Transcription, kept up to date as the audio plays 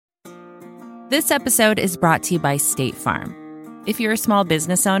This episode is brought to you by State Farm. If you're a small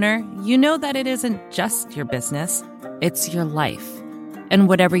business owner, you know that it isn't just your business, it's your life. And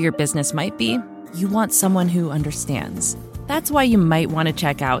whatever your business might be, you want someone who understands. That's why you might want to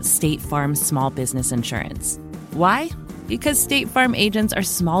check out State Farm Small Business Insurance. Why? Because State Farm agents are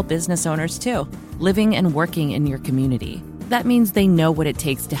small business owners too, living and working in your community. That means they know what it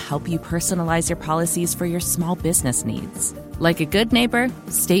takes to help you personalize your policies for your small business needs. Like a good neighbor,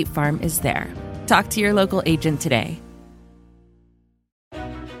 State Farm is there. Talk to your local agent today.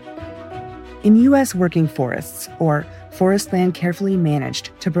 In U.S. working forests, or forest land carefully managed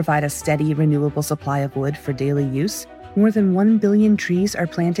to provide a steady, renewable supply of wood for daily use, more than 1 billion trees are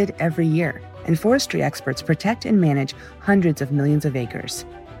planted every year, and forestry experts protect and manage hundreds of millions of acres.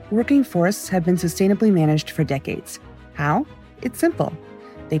 Working forests have been sustainably managed for decades. How? It's simple.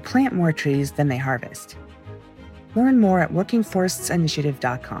 They plant more trees than they harvest. Learn more at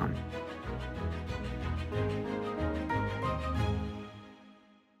workingforestsinitiative.com.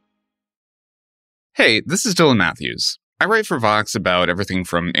 Hey, this is Dylan Matthews. I write for Vox about everything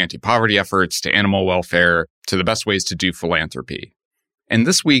from anti-poverty efforts to animal welfare to the best ways to do philanthropy. And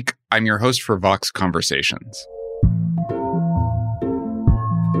this week, I'm your host for Vox Conversations.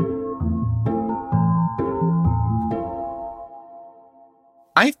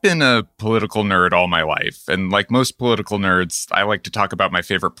 I've been a political nerd all my life, and like most political nerds, I like to talk about my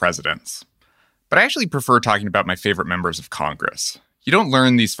favorite presidents. But I actually prefer talking about my favorite members of Congress. You don't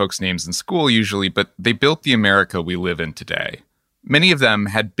learn these folks' names in school usually, but they built the America we live in today. Many of them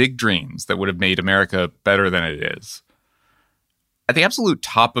had big dreams that would have made America better than it is. At the absolute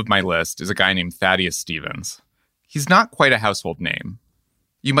top of my list is a guy named Thaddeus Stevens. He's not quite a household name.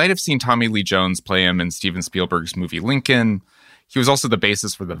 You might have seen Tommy Lee Jones play him in Steven Spielberg's movie Lincoln. He was also the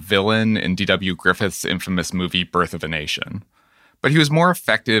basis for the villain in D.W. Griffith's infamous movie Birth of a Nation. But he was more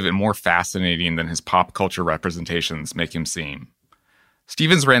effective and more fascinating than his pop culture representations make him seem.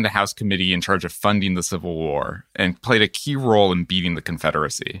 Stevens ran the House committee in charge of funding the Civil War and played a key role in beating the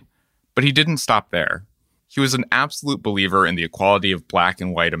Confederacy. But he didn't stop there. He was an absolute believer in the equality of Black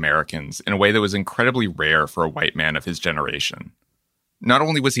and white Americans in a way that was incredibly rare for a white man of his generation. Not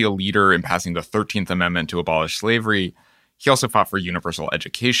only was he a leader in passing the 13th Amendment to abolish slavery, he also fought for universal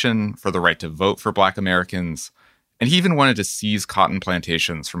education, for the right to vote for Black Americans, and he even wanted to seize cotton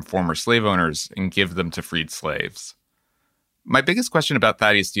plantations from former slave owners and give them to freed slaves. My biggest question about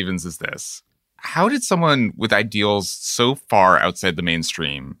Thaddeus Stevens is this: how did someone with ideals so far outside the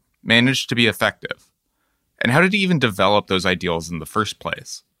mainstream manage to be effective? And how did he even develop those ideals in the first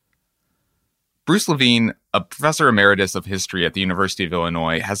place? Bruce Levine, a professor emeritus of history at the University of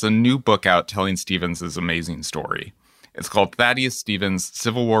Illinois, has a new book out telling Stevens' amazing story. It's called Thaddeus Stevens,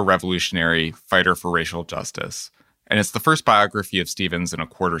 Civil War Revolutionary, Fighter for Racial Justice. And it's the first biography of Stevens in a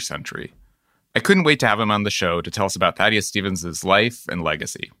quarter century. I couldn't wait to have him on the show to tell us about Thaddeus Stevens' life and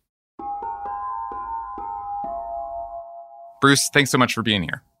legacy. Bruce, thanks so much for being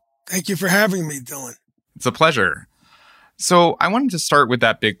here. Thank you for having me, Dylan. It's a pleasure. So I wanted to start with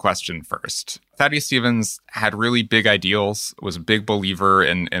that big question first. Thaddeus Stevens had really big ideals, was a big believer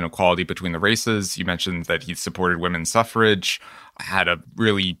in equality between the races. You mentioned that he supported women's suffrage, had a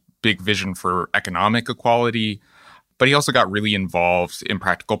really big vision for economic equality, but he also got really involved in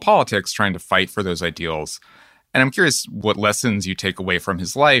practical politics trying to fight for those ideals. And I'm curious what lessons you take away from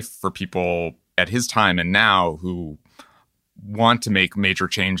his life for people at his time and now who want to make major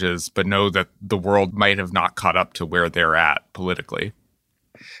changes, but know that the world might have not caught up to where they're at politically.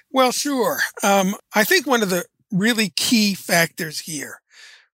 Well, sure. I think one of the really key factors here,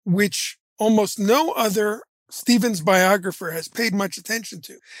 which almost no other Stevens biographer has paid much attention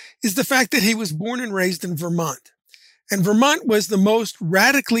to, is the fact that he was born and raised in Vermont. And Vermont was the most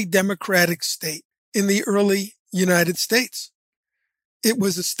radically democratic state in the early United States. It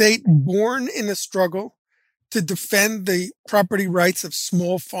was a state born in a struggle to defend the property rights of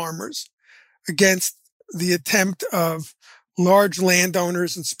small farmers against the attempt of large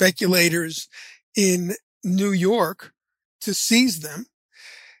landowners and speculators in New York to seize them.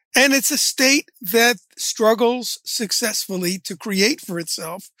 And it's a state that struggles successfully to create for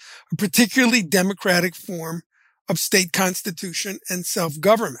itself a particularly democratic form of state constitution and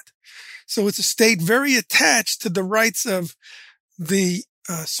self-government. So it's a state very attached to the rights of the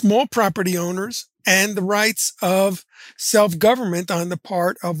small property owners and the rights of self-government on the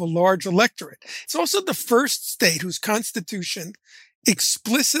part of a large electorate. It's also the first state whose constitution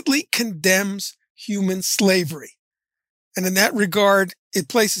explicitly condemns human slavery. And in that regard, it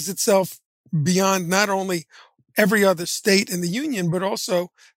places itself beyond not only every other state in the Union, but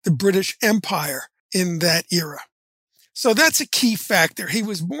also the British Empire in that era. So that's a key factor. He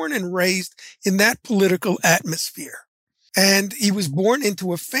was born and raised in that political atmosphere. And he was born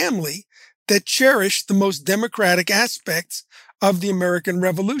into a family that cherished the most democratic aspects of the American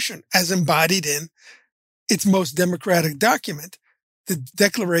Revolution, as embodied in its most democratic document, the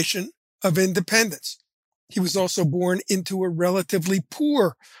Declaration of Independence. He was also born into a relatively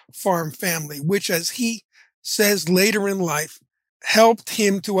poor farm family, which, as he says later in life, helped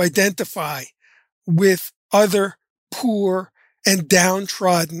him to identify with other poor and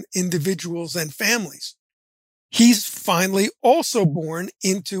downtrodden individuals and families. He's finally also born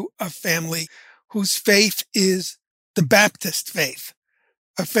into a family whose faith is the Baptist faith,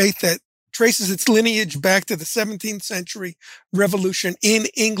 a faith that traces its lineage back to the 17th century revolution in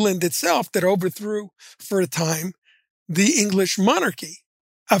England itself that overthrew, for a time, the English monarchy,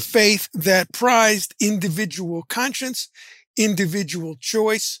 a faith that prized individual conscience, individual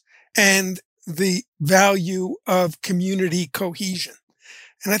choice, and the value of community cohesion.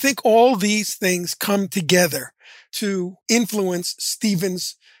 And I think all these things come together to influence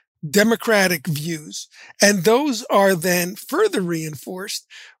Stevens' democratic views. And those are then further reinforced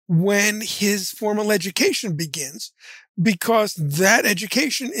when his formal education begins, because that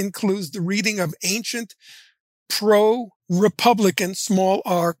education includes the reading of ancient pro-Republican small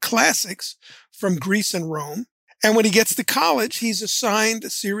r classics from Greece and Rome. And when he gets to college, he's assigned a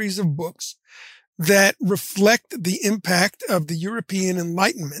series of books that reflect the impact of the European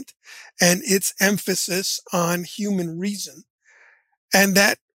Enlightenment and its emphasis on human reason. And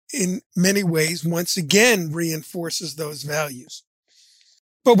that, in many ways, once again reinforces those values.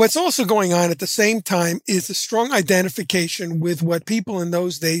 But what's also going on at the same time is a strong identification with what people in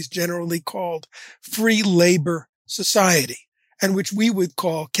those days generally called free labor society, and which we would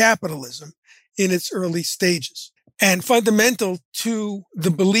call capitalism in its early stages. And fundamental to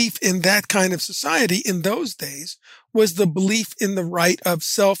the belief in that kind of society in those days was the belief in the right of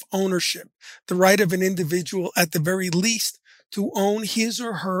self-ownership, the right of an individual at the very least to own his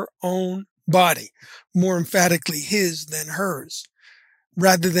or her own body, more emphatically his than hers,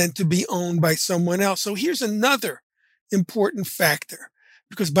 rather than to be owned by someone else. So here's another important factor,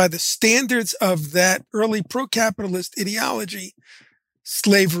 because by the standards of that early pro-capitalist ideology,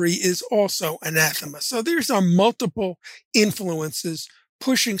 slavery is also anathema. So there's multiple influences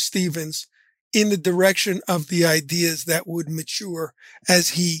pushing Stevens in the direction of the ideas that would mature as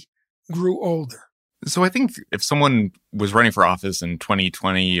he grew older. So I think if someone was running for office in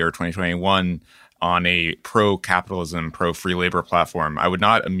 2020 or 2021 on a pro-capitalism, pro-free labor platform, I would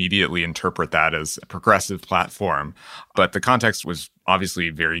not immediately interpret that as a progressive platform. But the context was obviously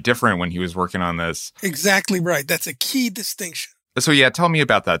very different when he was working on this. Exactly right. That's a key distinction. So yeah, tell me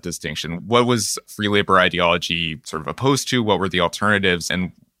about that distinction. What was free labor ideology sort of opposed to? What were the alternatives?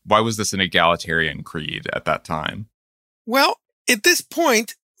 And why was this an egalitarian creed at that time? Well, at this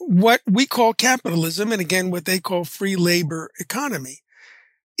point, what we call capitalism, and again, what they call free labor economy,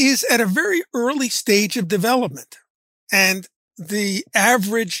 is at a very early stage of development. And the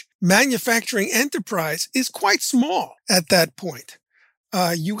average manufacturing enterprise is quite small at that point.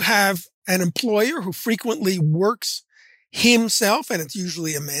 You have an employer who frequently works himself, and it's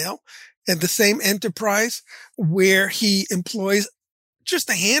usually a male, at the same enterprise where he employs just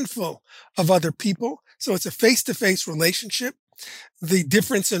a handful of other people. So it's a face-to-face relationship. The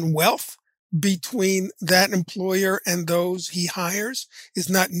difference in wealth between that employer and those he hires is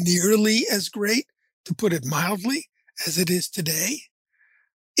not nearly as great, to put it mildly, as it is today.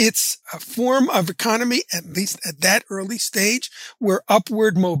 It's a form of economy, at least at that early stage, where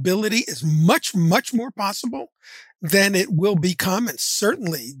upward mobility is much, much more possible than it will become, and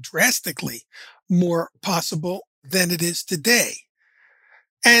certainly drastically more possible than it is today.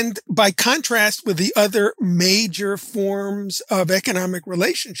 And by contrast with the other major forms of economic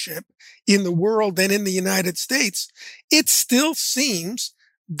relationship in the world and in the United States, it still seems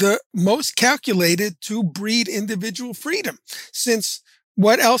the most calculated to breed individual freedom, since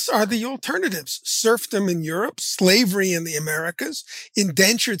what else are the alternatives? Serfdom in Europe, slavery in the Americas,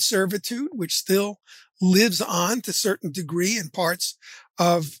 indentured servitude, which still lives on to a certain degree in parts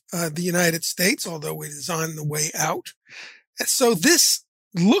of the United States, although it is on the way out. And so this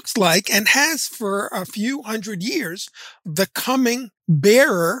looks like, and has for a few hundred years, the coming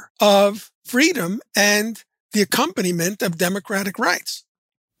bearer of freedom and the accompaniment of democratic rights.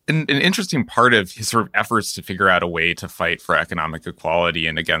 An interesting part of his sort of efforts to figure out a way to fight for economic equality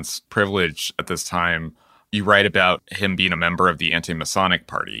and against privilege at this time, you write about him being a member of the Anti-Masonic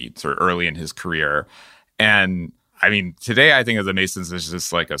Party sort of early in his career. And I mean, today I think of the Masons as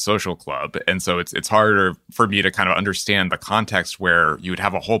just like a social club. And so it's harder for me to kind of understand the context where you would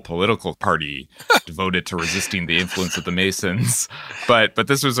have a whole political party devoted to resisting the influence of the Masons. But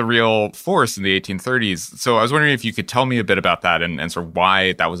this was a real force in the 1830s. So I was wondering if you could tell me a bit about that and sort of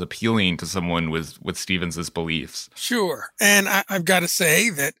why that was appealing to someone with Stevens's beliefs. Sure. And I've got to say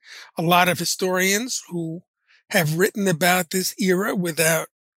that a lot of historians who have written about this era without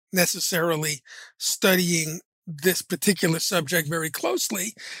necessarily studying this particular subject very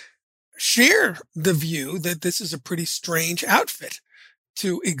closely share the view that this is a pretty strange outfit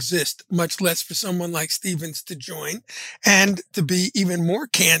to exist, much less for someone like Stevens to join. And to be even more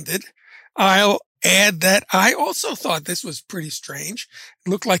candid, I'll add that I also thought this was pretty strange. It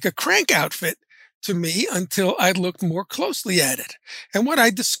looked like a crank outfit to me until I looked more closely at it. And what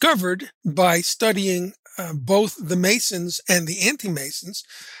I discovered by studying both the Masons and the anti-Masons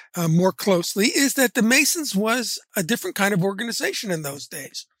more closely is that the Masons was a different kind of organization in those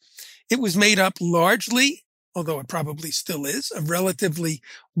days. It was made up largely, although it probably still is, of relatively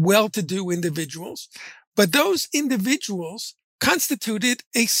well-to-do individuals. But those individuals constituted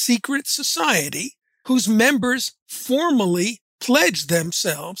a secret society whose members formally pledged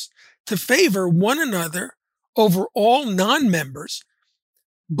themselves to favor one another over all non-members,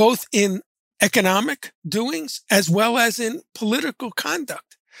 both in economic doings as well as in political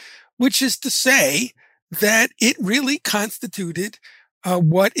conduct, which is to say that it really constituted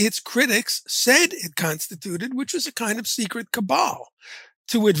what its critics said it constituted, which was a kind of secret cabal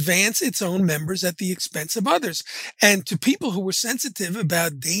to advance its own members at the expense of others. And to people who were sensitive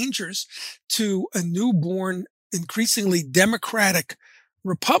about dangers to a newborn, increasingly democratic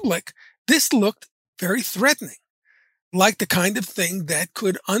republic, this looked very threatening, like the kind of thing that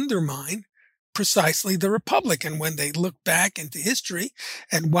could undermine precisely the republic. And when they look back into history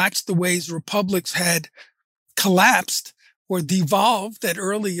and watch the ways republics had collapsed or devolved at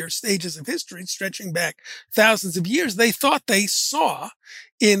earlier stages of history, stretching back thousands of years, they thought they saw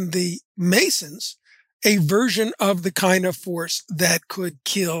in the Masons a version of the kind of force that could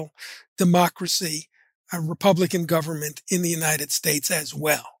kill democracy, a Republican government in the United States as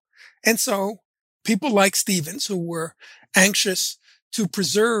well. And so people like Stevens, who were anxious to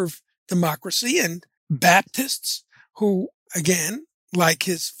preserve democracy, and Baptists who, again, like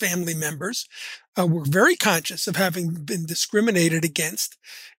his family members, were very conscious of having been discriminated against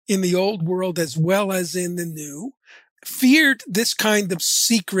in the old world as well as in the new, feared this kind of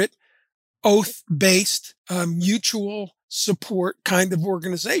secret, oath-based, mutual support kind of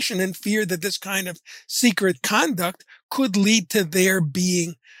organization, and feared that this kind of secret conduct could lead to their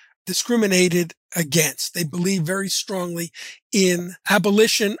being discriminated against. They believe very strongly in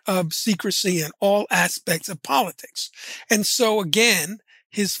abolition of secrecy in all aspects of politics. And so again,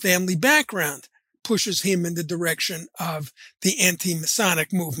 his family background pushes him in the direction of the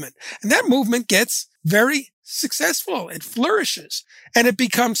anti-Masonic movement. And that movement gets very successful. It flourishes, and it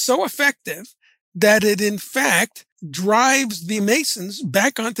becomes so effective that it in fact drives the Masons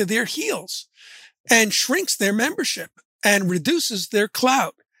back onto their heels and shrinks their membership and reduces their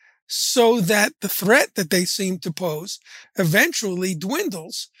clout, so that the threat that they seem to pose eventually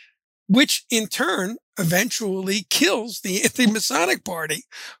dwindles, which in turn eventually kills the anti-Masonic party,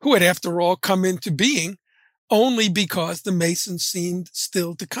 who had after all come into being only because the Masons seemed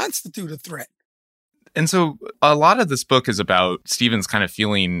still to constitute a threat. And so a lot of this book is about Stevens kind of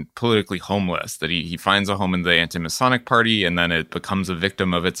feeling politically homeless, that he finds a home in the anti-Masonic party, and then it becomes a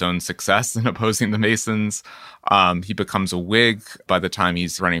victim of its own success in opposing the Masons. He becomes a Whig by the time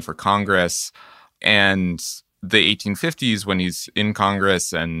he's running for Congress. And the 1850s, when he's in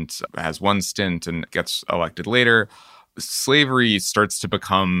Congress and has one stint and gets elected later, slavery starts to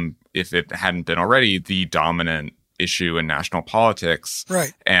become, if it hadn't been already, the dominant issue in national politics,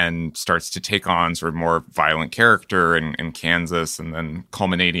 right, and starts to take on sort of more violent character in Kansas, and then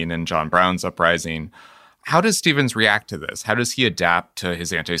culminating in John Brown's uprising. How does Stevens react to this? How does he adapt to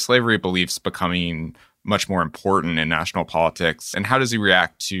his anti-slavery beliefs becoming much more important in national politics? And how does he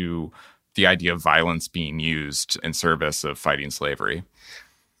react to the idea of violence being used in service of fighting slavery?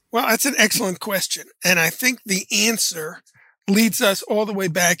 Well, that's an excellent question. And I think the answer leads us all the way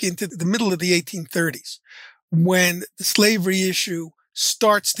back into the middle of the 1830s, when the slavery issue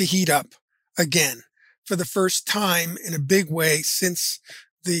starts to heat up again for the first time in a big way since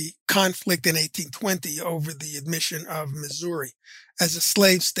the conflict in 1820 over the admission of Missouri as a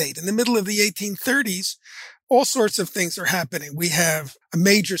slave state. In the middle of the 1830s, all sorts of things are happening. We have a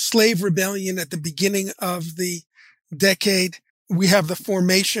major slave rebellion at the beginning of the decade. We have the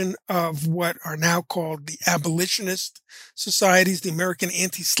formation of what are now called the abolitionist societies, the American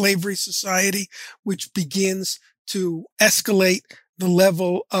Anti-Slavery Society, which begins to escalate the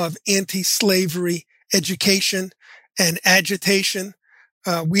level of anti-slavery education and agitation.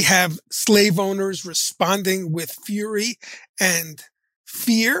 We have slave owners responding with fury and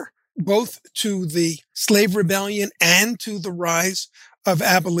fear, both to the slave rebellion and to the rise of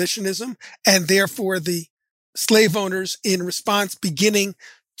abolitionism, and therefore the slave owners in response beginning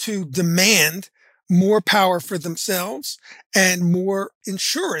to demand more power for themselves and more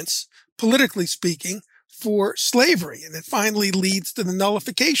insurance, politically speaking, for slavery. And it finally leads to the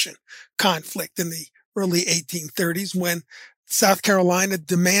nullification conflict in the early 1830s when South Carolina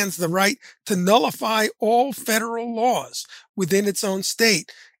demands the right to nullify all federal laws within its own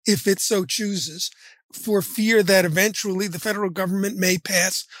state if it so chooses, for fear that eventually the federal government may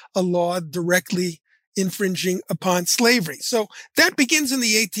pass a law directly infringing upon slavery. So that begins in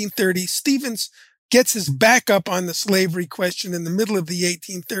the 1830s. Stevens gets his back up on the slavery question in the middle of the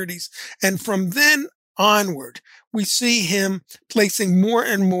 1830s. And from then onward, we see him placing more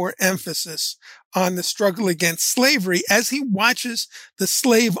and more emphasis on the struggle against slavery as he watches the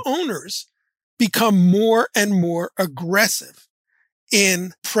slave owners become more and more aggressive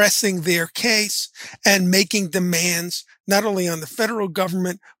in pressing their case and making demands not only on the federal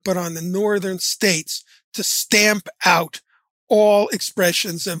government, but on the northern states to stamp out all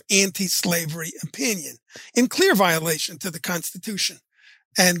expressions of anti-slavery opinion in clear violation to the Constitution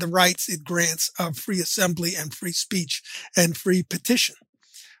and the rights it grants of free assembly and free speech and free petition.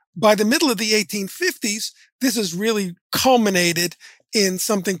 By the middle of the 1850s, this has really culminated in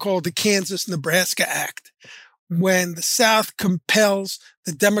something called the Kansas-Nebraska Act, when the South compels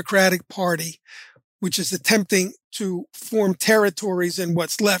the Democratic Party, which is attempting to form territories in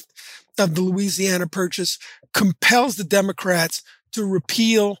what's left of the Louisiana Purchase, compels the Democrats to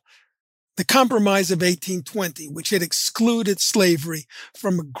repeal the Compromise of 1820, which had excluded slavery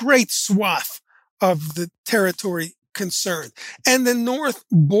from a great swath of the territory concerned. And the North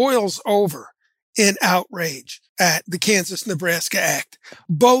boils over in outrage at the Kansas-Nebraska Act,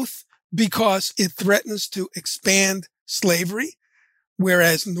 both because it threatens to expand slavery,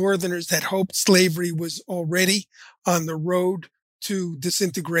 whereas Northerners had hoped slavery was already on the road to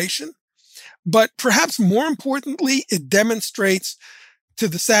disintegration. But perhaps more importantly, it demonstrates to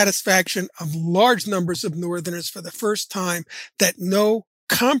the satisfaction of large numbers of Northerners for the first time that no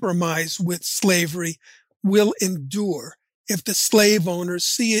compromise with slavery will endure if the slave owners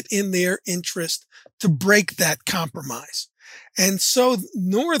see it in their interest to break that compromise. And so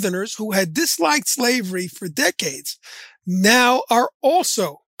Northerners who had disliked slavery for decades now are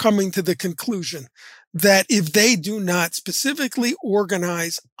also coming to the conclusion that if they do not specifically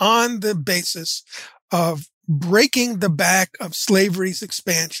organize on the basis of breaking the back of slavery's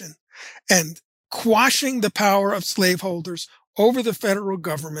expansion and quashing the power of slaveholders over the federal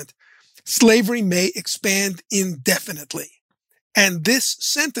government, slavery may expand indefinitely. And this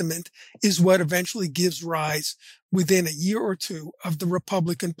sentiment is what eventually gives rise within a year or two of the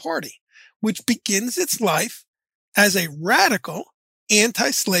Republican Party, which begins its life as a radical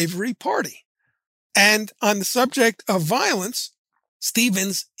anti-slavery party. And on the subject of violence,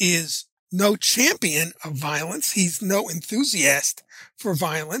 Stevens is no champion of violence. He's no enthusiast for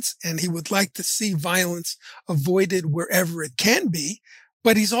violence, and he would like to see violence avoided wherever it can be.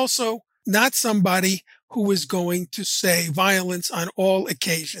 But he's also not somebody who is going to say violence on all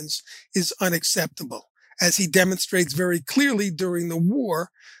occasions is unacceptable. As he demonstrates very clearly during the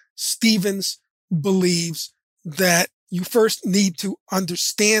war, Stevens believes that you first need to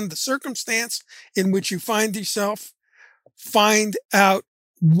understand the circumstance in which you find yourself, find out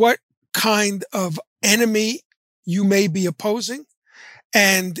what kind of enemy you may be opposing,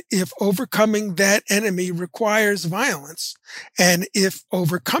 and if overcoming that enemy requires violence, and if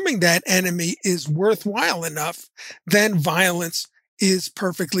overcoming that enemy is worthwhile enough, then violence is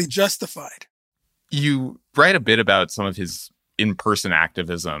perfectly justified. You write a bit about some of his in-person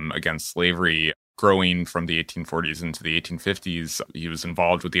activism against slavery growing from the 1840s into the 1850s. He was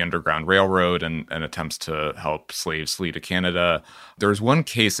involved with the Underground Railroad and attempts to help slaves flee to Canada. There's one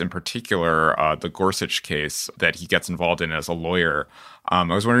case in particular, the Gorsuch case, that he gets involved in as a lawyer. I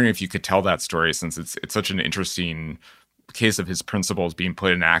was wondering if you could tell that story, since it's such an interesting case of his principles being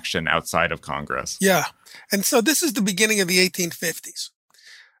put in action outside of Congress. Yeah. And so this is the beginning of the 1850s.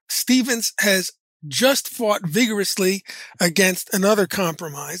 Stevens has just fought vigorously against another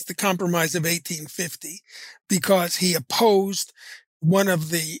compromise, the Compromise of 1850, because he opposed one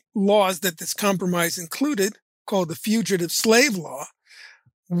of the laws that this compromise included, called the Fugitive Slave Law,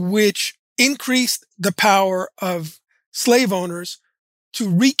 which increased the power of slave owners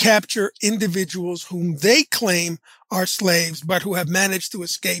to recapture individuals whom they claim are slaves, but who have managed to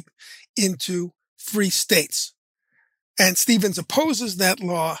escape into free states. And Stevens opposes that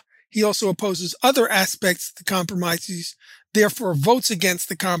law. He also opposes other aspects of the compromise. He therefore votes against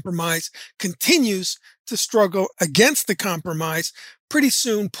the compromise, continues to struggle against the compromise, pretty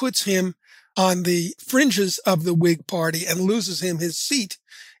soon puts him on the fringes of the Whig Party and loses him his seat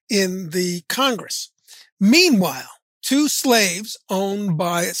in the Congress. Meanwhile, two slaves owned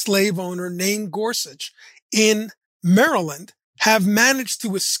by a slave owner named Gorsuch in Maryland have managed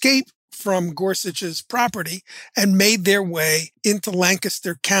to escape from Gorsuch's property and made their way into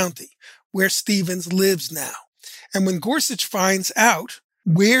Lancaster County, where Stevens lives now. And when Gorsuch finds out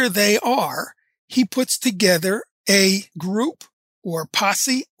where they are, he puts together a group or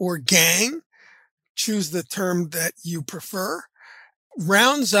posse or gang, choose the term that you prefer,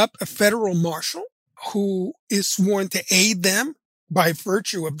 rounds up a federal marshal who is sworn to aid them by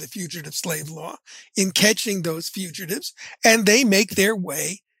virtue of the fugitive slave law in catching those fugitives, and they make their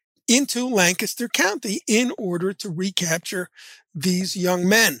way into Lancaster County in order to recapture these young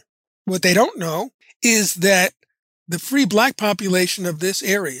men. What they don't know is that the free black population of this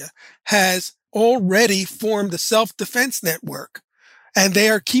area has already formed a self-defense network, and they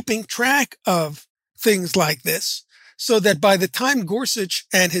are keeping track of things like this so that by the time Gorsuch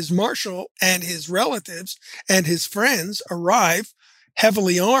and his marshal and his relatives and his friends arrive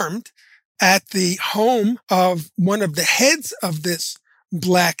heavily armed at the home of one of the heads of this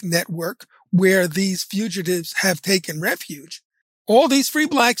black network where these fugitives have taken refuge, all these free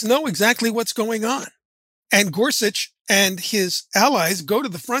blacks know exactly what's going on. And Gorsuch and his allies go to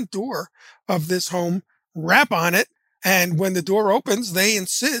the front door of this home, rap on it, and when the door opens, they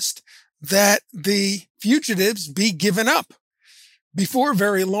insist that the fugitives be given up. Before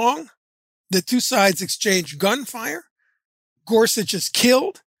very long, the two sides exchange gunfire. Gorsuch is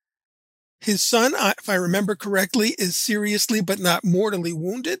killed. His son, if I remember correctly, is seriously but not mortally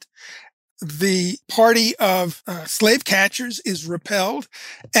wounded. The party of slave catchers is repelled,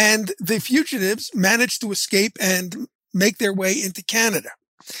 and the fugitives manage to escape and make their way into Canada.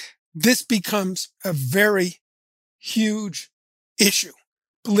 This becomes a very huge issue,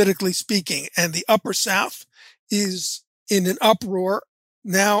 politically speaking, and the Upper South is in an uproar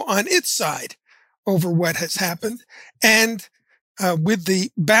now on its side over what has happened. And with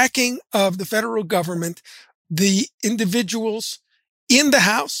the backing of the federal government, the individuals in the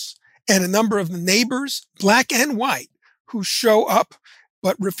House and a number of the neighbors, black and white, who show up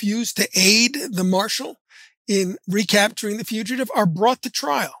but refuse to aid the marshal in recapturing the fugitive are brought to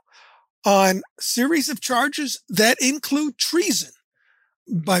trial on a series of charges that include treason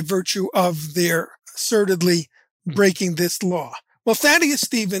by virtue of their assertedly breaking this law. Well, Thaddeus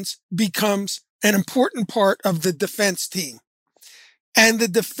Stevens becomes an important part of the defense team, and the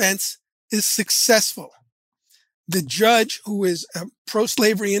defense is successful. The judge, who is a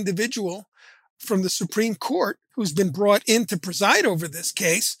pro-slavery individual from the Supreme Court, who's been brought in to preside over this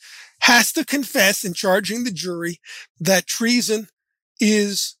case, has to confess in charging the jury that treason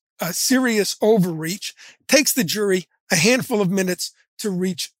is a serious overreach, takes the jury a handful of minutes to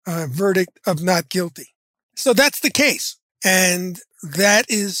reach a verdict of not guilty. So that's the case. And that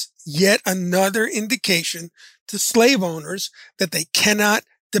is yet another indication to slave owners that they cannot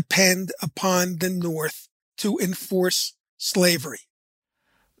depend upon the North to enforce slavery.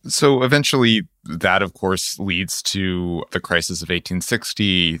 So eventually that, of course, leads to the crisis of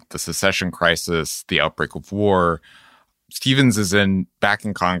 1860, the secession crisis, the outbreak of war. Stevens is back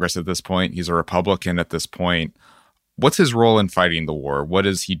in Congress at this point. He's a Republican at this point. What's his role in fighting the war? What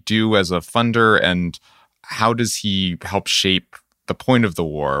does he do as a funder, and how does he help shape the point of the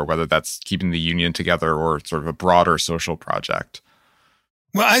war, whether that's keeping the Union together or sort of a broader social project?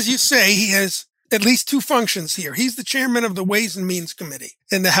 Well, as you say, he has at least two functions here. He's the chairman of the Ways and Means Committee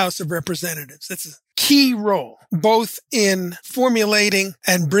in the House of Representatives. That's a key role, both in formulating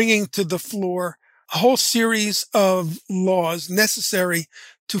and bringing to the floor a whole series of laws necessary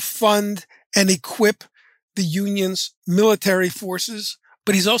to fund and equip the Union's military forces.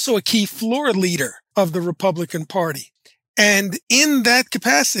 But he's also a key floor leader of the Republican Party. And in that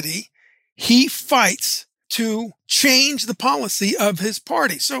capacity, he fights to change the policy of his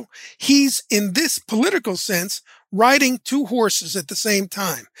party. So he's, in this political sense, riding two horses at the same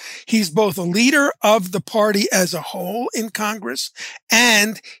time. He's both a leader of the party as a whole in Congress,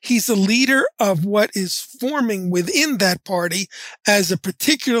 and he's a leader of what is forming within that party as a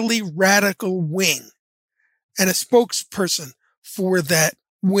particularly radical wing and a spokesperson for that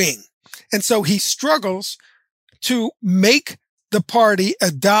wing. And so he struggles to make the party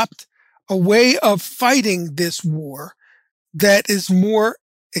adopt a way of fighting this war that is more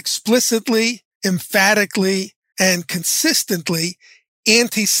explicitly, emphatically, and consistently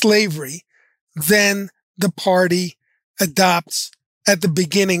anti-slavery than the party adopts at the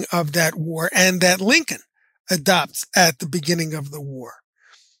beginning of that war and that Lincoln adopts at the beginning of the war.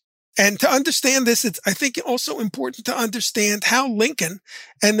 And to understand this, it's, I think, also important to understand how Lincoln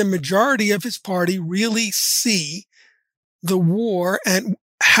and the majority of his party really see the war and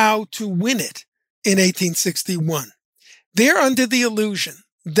how to win it in 1861. They're under the illusion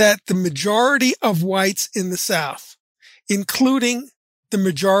that the majority of whites in the South, including the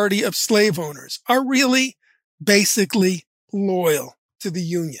majority of slave owners, are really basically loyal to the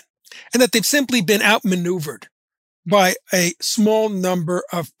Union, and that they've simply been outmaneuvered by a small number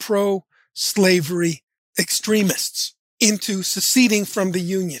of pro-slavery extremists into seceding from the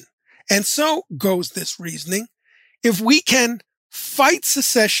Union. And so goes this reasoning: if we can fight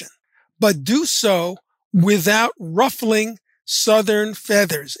secession, but do so without ruffling Southern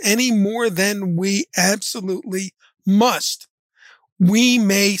feathers any more than we absolutely must, we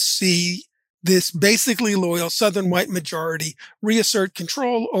may see this basically loyal Southern white majority reassert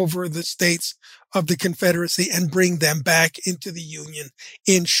control over the states of the Confederacy and bring them back into the Union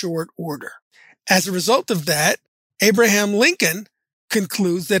in short order. As a result of that, Abraham Lincoln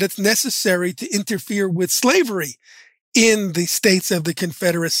concludes that it's necessary to interfere with slavery in the states of the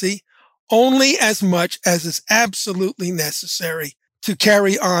Confederacy only as much as is absolutely necessary to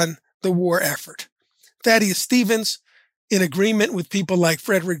carry on the war effort. Thaddeus Stevens, in agreement with people like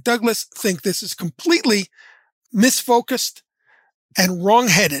Frederick Douglass, think this is completely misfocused and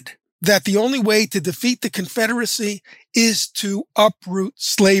wrong-headed, that the only way to defeat the Confederacy is to uproot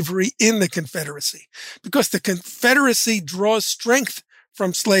slavery in the Confederacy, because the Confederacy draws strength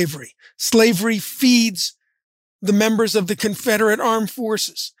from slavery. Slavery feeds the members of the Confederate Armed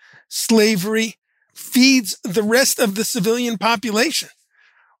Forces. Slavery feeds the rest of the civilian population,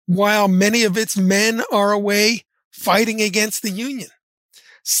 while many of its men are away fighting against the Union.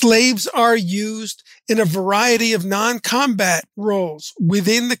 Slaves are used in a variety of non-combat roles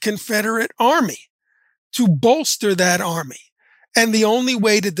within the Confederate Army to bolster that army. And the only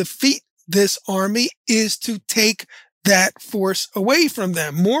way to defeat this army is to take that force away from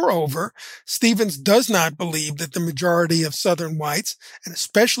them. Moreover, Stevens does not believe that the majority of Southern whites, and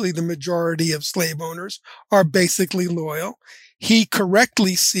especially the majority of slave owners, are basically loyal. He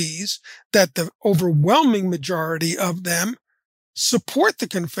correctly sees that the overwhelming majority of them support the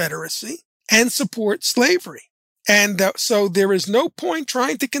Confederacy and support slavery. And so there is no point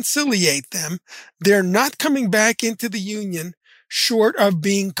trying to conciliate them. They're not coming back into the Union short of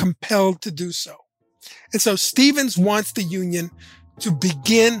being compelled to do so. And so Stevens wants the Union to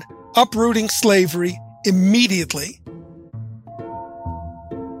begin uprooting slavery immediately.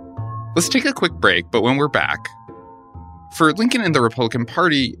 Let's take a quick break, but when we're back, for Lincoln and the Republican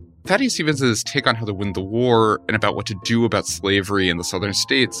Party, Thaddeus Stevens' take on how to win the war and about what to do about slavery in the Southern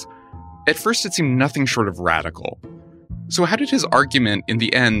states, at first it seemed nothing short of radical. So how did his argument in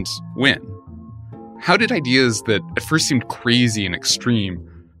the end win? How did ideas that at first seemed crazy and extreme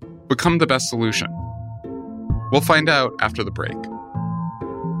become the best solution? We'll find out after the break.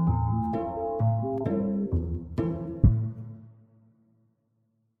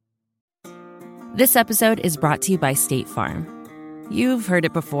 This episode is brought to you by State Farm. You've heard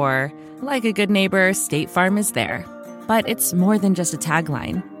it before. Like a good neighbor, State Farm is there. But it's more than just a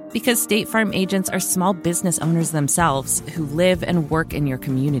tagline, because State Farm agents are small business owners themselves who live and work in your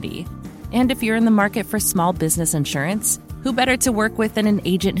community. And if you're in the market for small business insurance, who better to work with than an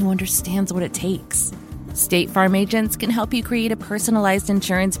agent who understands what it takes? State Farm agents can help you create a personalized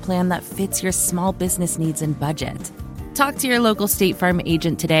insurance plan that fits your small business needs and budget. Talk to your local State Farm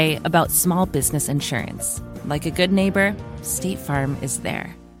agent today about small business insurance. Like a good neighbor, State Farm is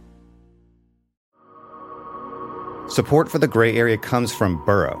there. Support for the gray area comes from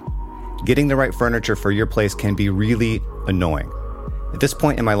Burrow. Getting the right furniture for your place can be really annoying. At this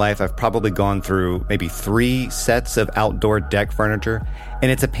point in my life, I've probably gone through maybe 3 sets of outdoor deck furniture, and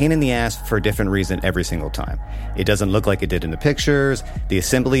it's a pain in the ass for a different reason every single time. It doesn't look like it did in the pictures, the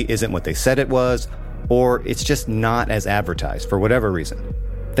assembly isn't what they said it was, or it's just not as advertised for whatever reason.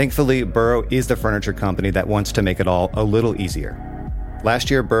 Thankfully, Burrow is the furniture company that wants to make it all a little easier.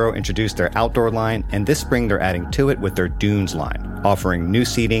 Last year, Burrow introduced their outdoor line, and this spring they're adding to it with their Dunes line, offering new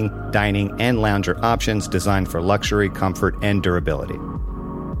seating, dining, and lounger options designed for luxury, comfort, and durability.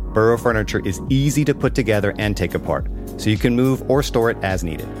 Burrow furniture is easy to put together and take apart, so you can move or store it as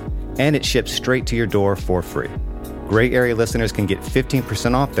needed. And it ships straight to your door for free. Gray Area listeners can get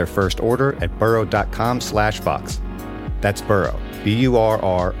 15% off their first order at burrow.com/Vox. That's Burrow,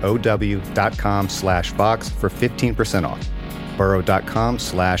 BURROW.com/Vox for 15% off.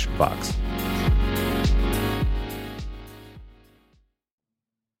 burrow.com/Vox.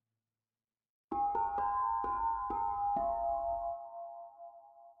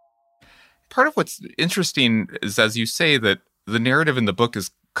 Part of what's interesting is, as you say, that the narrative in the book is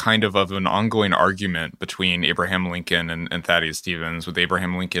kind of an ongoing argument between Abraham Lincoln and Thaddeus Stevens, with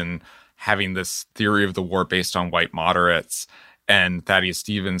Abraham Lincoln having this theory of the war based on white moderates, and Thaddeus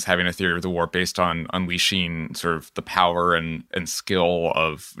Stevens having a theory of the war based on unleashing sort of the power and skill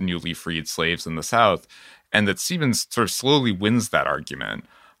of newly freed slaves in the South, and that Stevens sort of slowly wins that argument.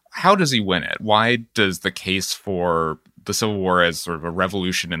 How does he win it? Why does the case for the Civil War as sort of a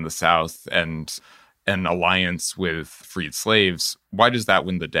revolution in the South and an alliance with freed slaves, why does that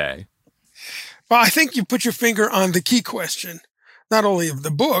win the day? Well, I think you put your finger on the key question, not only of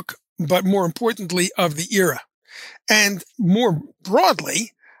the book, but more importantly, of the era. And more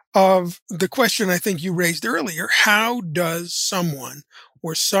broadly, of the question I think you raised earlier, how does someone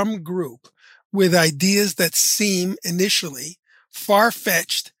or some group with ideas that seem initially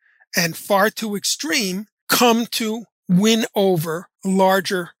far-fetched and far too extreme come to win over a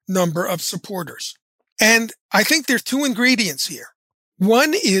larger number of supporters? And I think there are two ingredients here.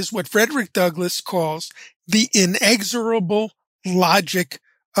 One is what Frederick Douglass calls the inexorable logic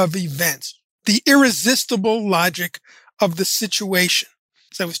of events, the irresistible logic of the situation.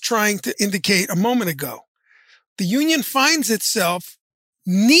 As I was trying to indicate a moment ago, the Union finds itself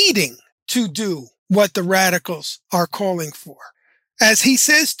needing to do what the radicals are calling for. As he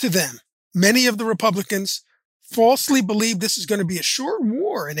says to them, many of the Republicans falsely believe this is going to be a short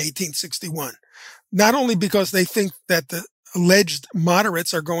war in 1861, not only because they think that the alleged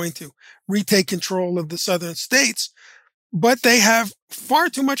moderates are going to retake control of the southern states, but they have far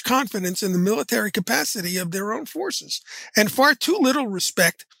too much confidence in the military capacity of their own forces and far too little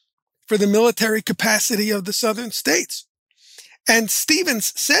respect for the military capacity of the southern states. And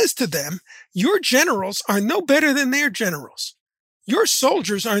Stevens says to them, your generals are no better than their generals. Your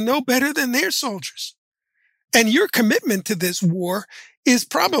soldiers are no better than their soldiers. And your commitment to this war is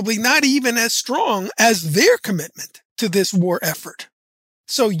probably not even as strong as their commitment to this war effort.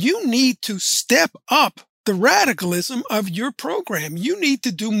 So you need to step up the radicalism of your program. You need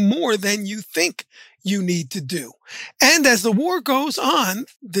to do more than you think you need to do. And as the war goes on,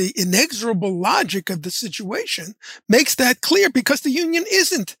 the inexorable logic of the situation makes that clear, because the Union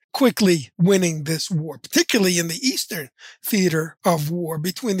isn't quickly winning this war, particularly in the eastern theater of war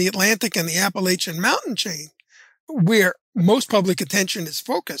between the Atlantic and the Appalachian Mountain chain, where most public attention is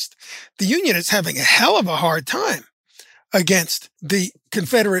focused. The Union is having a hell of a hard time against the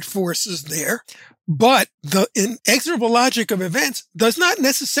Confederate forces there. But the inexorable logic of events does not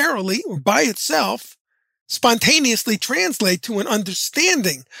necessarily, or by itself, spontaneously translate to an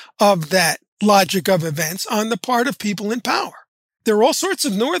understanding of that logic of events on the part of people in power. There are all sorts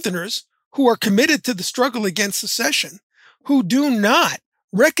of Northerners who are committed to the struggle against secession who do not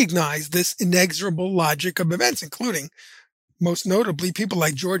recognize this inexorable logic of events, including, most notably, people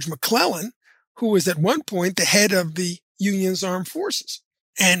like George McClellan, who was at one point the head of the Union's armed forces.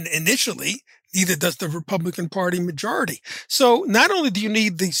 And initially, neither does the Republican Party majority. So not only do you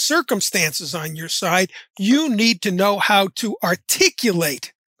need the circumstances on your side, you need to know how to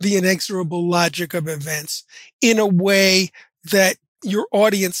articulate the inexorable logic of events in a way that your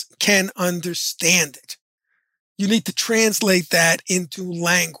audience can understand it. You need to translate that into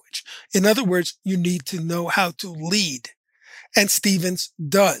language. In other words, you need to know how to lead. And Stevens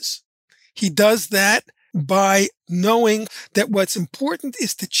does. He does that by knowing that what's important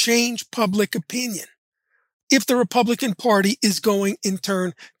is to change public opinion. If the Republican Party is going in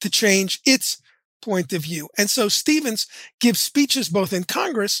turn to change its point of view. And so Stevens gives speeches both in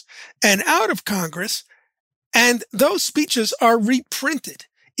Congress and out of Congress, and those speeches are reprinted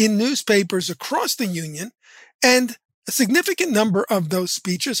in newspapers across the Union, and a significant number of those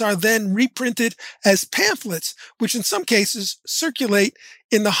speeches are then reprinted as pamphlets, which in some cases circulate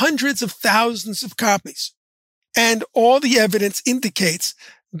in the hundreds of thousands of copies. And all the evidence indicates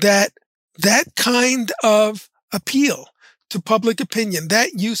that that kind of appeal to public opinion,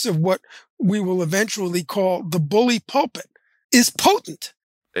 that use of what we will eventually call the bully pulpit, is potent.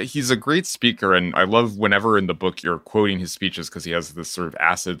 He's a great speaker, and I love whenever in the book you're quoting his speeches, because he has this sort of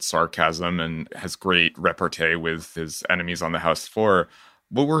acid sarcasm and has great repartee with his enemies on the House floor.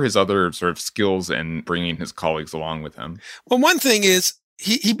 What were his other sort of skills in bringing his colleagues along with him? Well, one thing is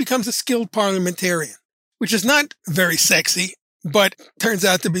he becomes a skilled parliamentarian, which is not very sexy, but turns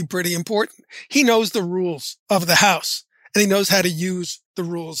out to be pretty important. He knows the rules of the House, and he knows how to use the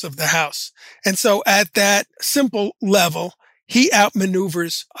rules of the House. And so at that simple level, he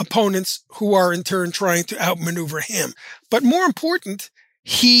outmaneuvers opponents who are in turn trying to outmaneuver him. But more important,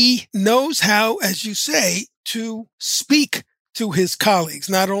 he knows how, as you say, to speak to his colleagues,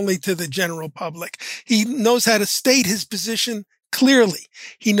 not only to the general public. He knows how to state his position clearly.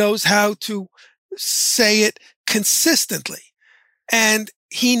 He knows how to say it consistently. And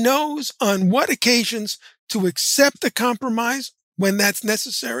he knows on what occasions to accept a compromise when that's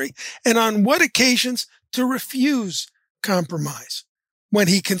necessary, and on what occasions to refuse compromise when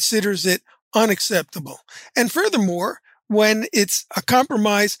he considers it unacceptable. And furthermore, when it's a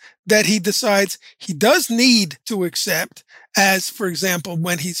compromise that he decides he does need to accept, as, for example,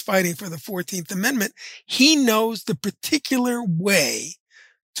 when he's fighting for the 14th Amendment, he knows the particular way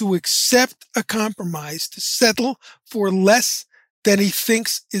to accept a compromise, to settle for less than he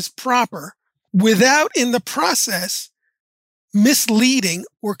thinks is proper, without in the process misleading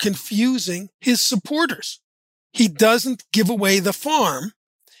or confusing his supporters. He doesn't give away the farm.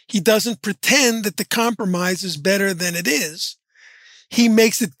 He doesn't pretend that the compromise is better than it is. He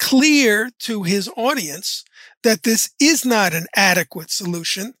makes it clear to his audience that this is not an adequate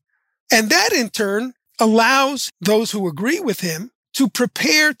solution. And that in turn allows those who agree with him to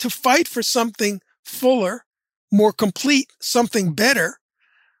prepare to fight for something fuller, more complete, something better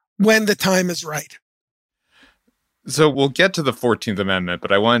when the time is right. So we'll get to the 14th Amendment,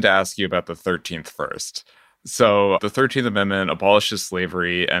 but I wanted to ask you about the 13th first. So the 13th Amendment abolishes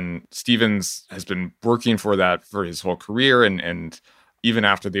slavery, and Stevens has been working for that for his whole career, and even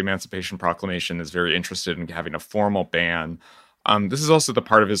after the Emancipation Proclamation is very interested in having a formal ban. This is also the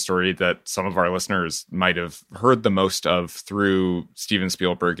part of his story that some of our listeners might have heard the most of through Steven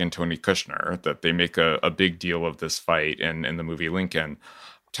Spielberg and Tony Kushner, that they make a big deal of this fight in the movie Lincoln.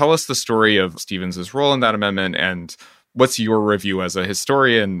 Tell us the story of Stevens's role in that amendment, and what's your review as a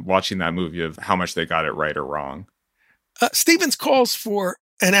historian watching that movie of how much they got it right or wrong? Stevens calls for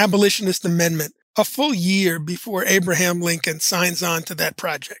an abolitionist amendment a full year before Abraham Lincoln signs on to that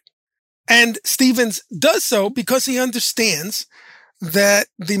project. And Stevens does so because he understands that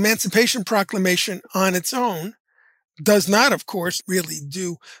the Emancipation Proclamation on its own does not, of course, really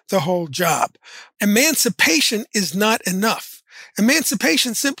do the whole job. Emancipation is not enough.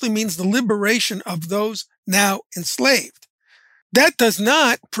 Emancipation simply means the liberation of those now enslaved. That does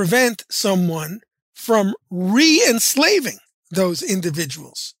not prevent someone from re-enslaving those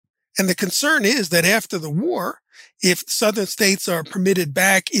individuals. And the concern is that after the war, if Southern states are permitted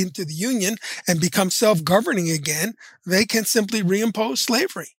back into the Union and become self-governing again, they can simply reimpose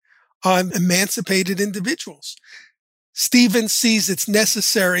slavery on emancipated individuals. Stevens sees it's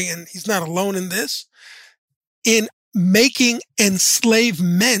necessary, and he's not alone in this, in making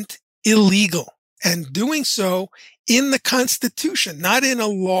enslavement illegal, and doing so in the Constitution, not in a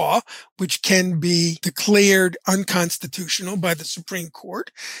law which can be declared unconstitutional by the Supreme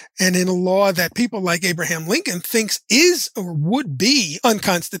Court, and in a law that people like Abraham Lincoln thinks is or would be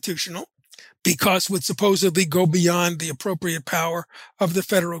unconstitutional because would supposedly go beyond the appropriate power of the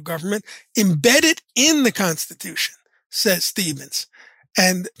federal government. Embedded in the Constitution, says Stevens,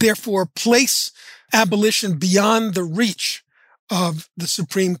 and therefore place abolition beyond the reach of the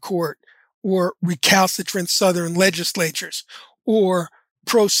Supreme Court or recalcitrant Southern legislatures or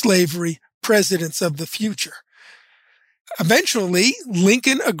pro-slavery presidents of the future. Eventually,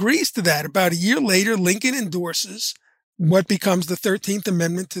 Lincoln agrees to that. About a year later, Lincoln endorses what becomes the 13th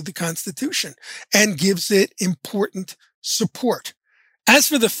Amendment to the Constitution and gives it important support. As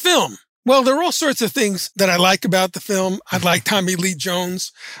for the film, well, there are all sorts of things that I like about the film. I like Tommy Lee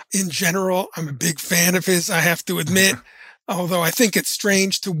Jones in general. I'm a big fan of his, I have to admit. Although I think it's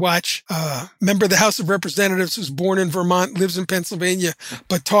strange to watch a member of the House of Representatives who's born in Vermont, lives in Pennsylvania,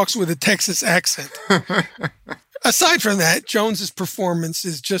 but talks with a Texas accent. Aside from that, Jones's performance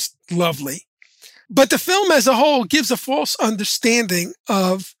is just lovely. But the film as a whole gives a false understanding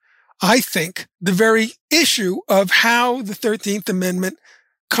of, I think, the very issue of how the 13th Amendment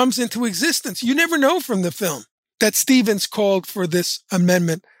comes into existence. You never know from the film that Stevens called for this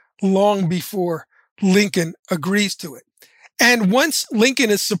amendment long before Lincoln agrees to it. And once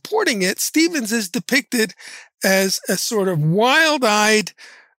Lincoln is supporting it, Stevens is depicted as a sort of wild-eyed,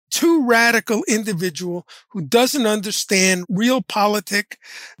 too radical individual who doesn't understand real politics,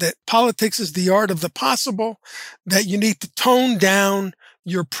 that politics is the art of the possible, that you need to tone down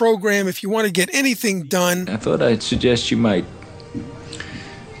your program if you want to get anything done. I thought I'd suggest you might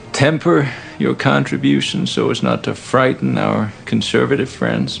temper your contribution so as not to frighten our conservative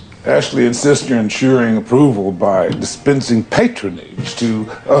friends. Ashley insists you're ensuring approval by dispensing patronage to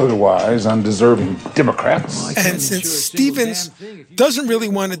otherwise undeserving Democrats. And since Stevens doesn't really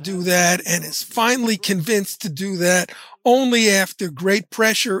want to do that and is finally convinced to do that only after great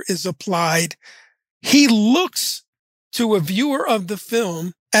pressure is applied, he looks to a viewer of the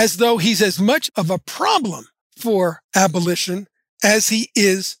film as though he's as much of a problem for abolition as he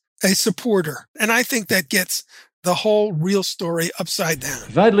is a supporter. And I think that gets the whole real story upside down.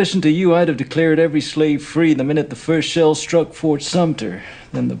 If I'd listened to you, I'd have declared every slave free the minute the first shell struck Fort Sumter.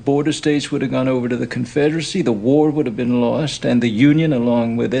 Then the border states would have gone over to the Confederacy, the war would have been lost, and the Union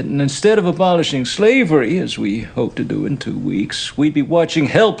along with it. And instead of abolishing slavery, as we hope to do in 2 weeks, we'd be watching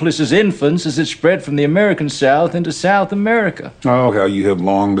helpless as infants as it spread from the American South into South America. Oh, how you have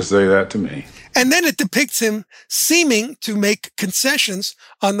longed to say that to me. And then it depicts him seeming to make concessions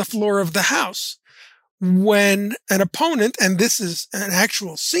on the floor of the House when an opponent, and this is an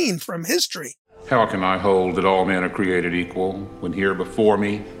actual scene from history. How can I hold that all men are created equal when here before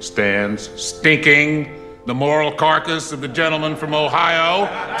me stands stinking the moral carcass of the gentleman from Ohio,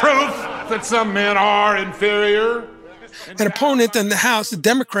 proof that some men are inferior? An opponent in the House, a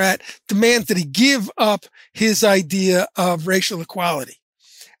Democrat, demands that he give up his idea of racial equality.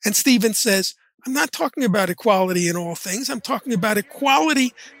 And Stevens says, I'm not talking about equality in all things. I'm talking about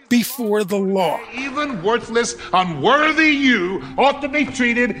equality before the law. Even worthless, unworthy you ought to be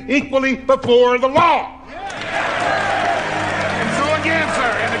treated equally before the law. And so again,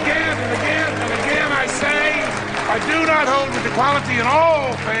 sir, and again, and again, and again, I say, I do not hold with equality in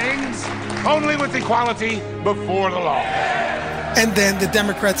all things, only with equality before the law. And then the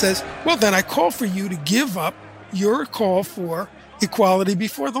Democrat says, well, then I call for you to give up your call for equality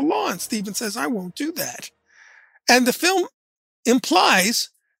before the law. And Stevens says, I won't do that. And the film implies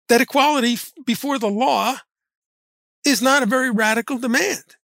that equality before the law is not a very radical demand.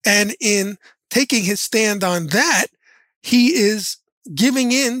 And in taking his stand on that, he is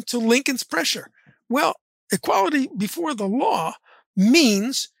giving in to Lincoln's pressure. Well, equality before the law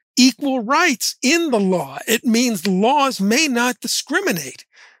means equal rights in the law. It means laws may not discriminate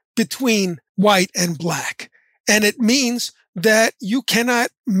between white and black. And it means that you cannot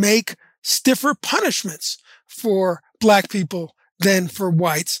make stiffer punishments for black people than for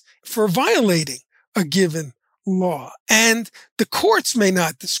whites for violating a given law. And the courts may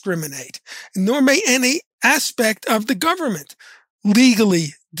not discriminate, nor may any aspect of the government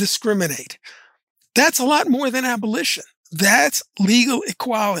legally discriminate. That's a lot more than abolition. That's legal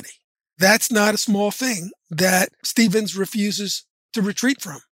equality. That's not a small thing that Stevens refuses to retreat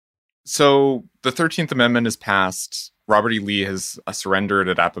from. So the 13th Amendment is passed. Robert E. Lee has surrendered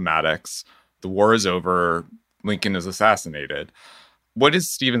at Appomattox. The war is over. Lincoln is assassinated. What is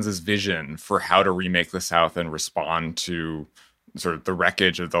Stevens's vision for how to remake the South and respond to sort of the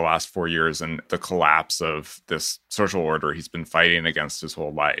wreckage of the last 4 years and the collapse of this social order he's been fighting against his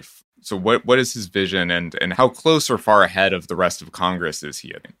whole life? So what is his vision, and how close or far ahead of the rest of Congress is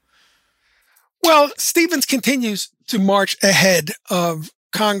he? Well, Stevens continues to march ahead of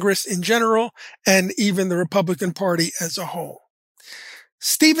Congress in general and even the Republican Party as a whole.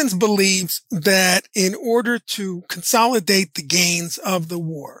 Stevens believes that in order to consolidate the gains of the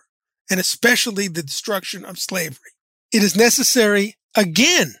war, and especially the destruction of slavery, it is necessary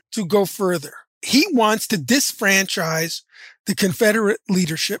again to go further. He wants to disfranchise the Confederate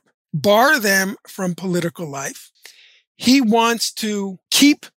leadership, bar them from political life. He wants to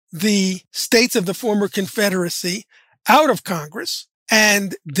keep the states of the former Confederacy out of Congress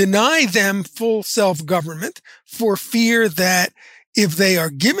and deny them full self-government for fear that if they are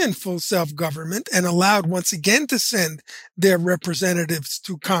given full self-government and allowed once again to send their representatives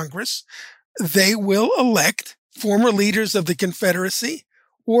to Congress, they will elect former leaders of the Confederacy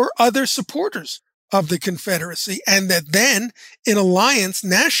or other supporters of the Confederacy, and that then, in alliance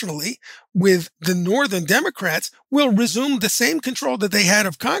nationally with the Northern Democrats, will resume the same control that they had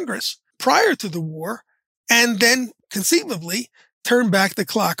of Congress prior to the war, and then conceivably turn back the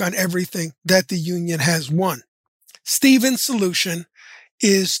clock on everything that the Union has won. Stevens' solution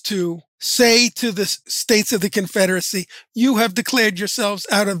is to say to the states of the Confederacy, you have declared yourselves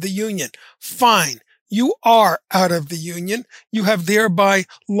out of the Union. Fine. You are out of the Union. You have thereby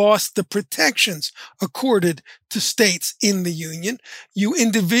lost the protections accorded to states in the Union. You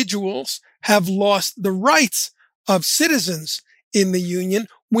individuals have lost the rights of citizens in the Union.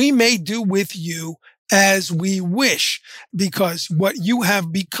 We may do with you as we wish, because what you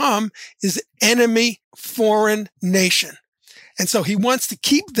have become is an enemy foreign nation. And so he wants to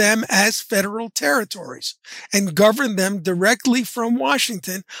keep them as federal territories and govern them directly from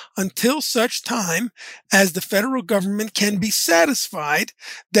Washington until such time as the federal government can be satisfied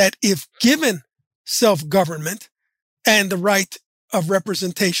that if given self-government and the right of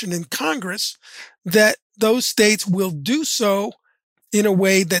representation in Congress, that those states will do so in a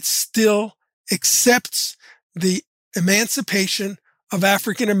way that still accepts the emancipation of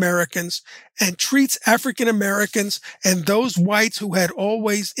African Americans and treats African Americans and those whites who had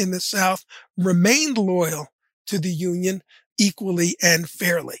always in the South remained loyal to the Union equally and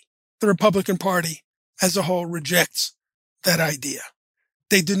fairly. The Republican Party as a whole rejects that idea.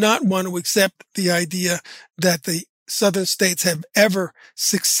 They do not want to accept the idea that the Southern states have ever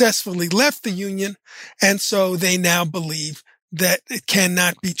successfully left the Union, and so they now believe that it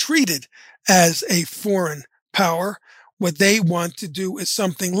cannot be treated as a foreign power. What they want to do is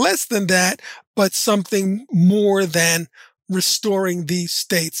something less than that, but something more than restoring these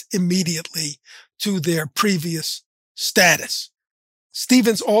states immediately to their previous status.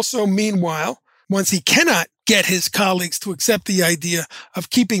 Stevens also, meanwhile, once he cannot get his colleagues to accept the idea of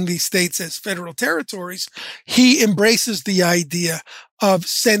keeping these states as federal territories, he embraces the idea of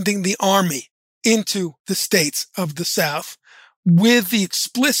sending the army into the states of the South with the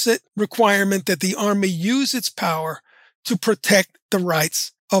explicit requirement that the army use its power to protect the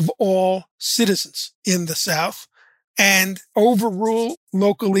rights of all citizens in the South and overrule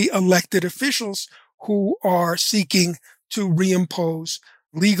locally elected officials who are seeking to reimpose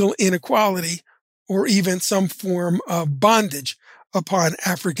legal inequality or even some form of bondage upon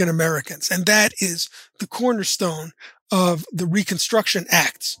African Americans. And that is the cornerstone of the Reconstruction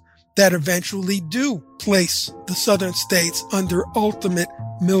Acts that eventually do place the Southern states under ultimate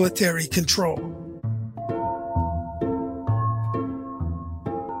military control.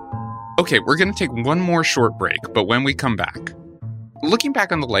 Okay, we're going to take one more short break, but when we come back, looking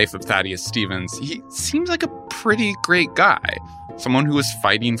back on the life of Thaddeus Stevens, he seems like a pretty great guy, someone who was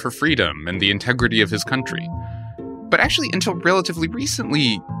fighting for freedom and the integrity of his country. But actually, until relatively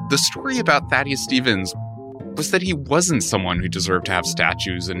recently, the story about Thaddeus Stevens was that he wasn't someone who deserved to have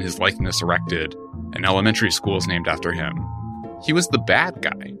statues and his likeness erected and elementary schools named after him. He was the bad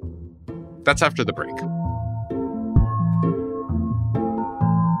guy. That's after the break.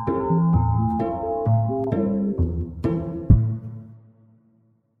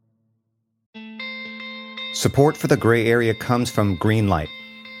 Support for the gray area comes from Greenlight.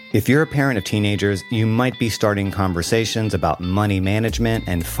 If you're a parent of teenagers, you might be starting conversations about money management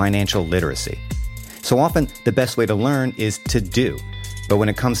and financial literacy. So often, the best way to learn is to do. But when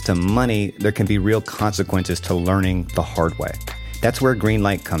it comes to money, there can be real consequences to learning the hard way. That's where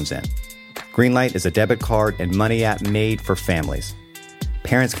Greenlight comes in. Greenlight is a debit card and money app made for families.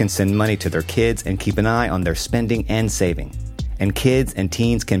 Parents can send money to their kids and keep an eye on their spending and saving. And kids and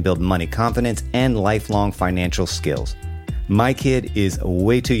teens can build money confidence and lifelong financial skills. My kid is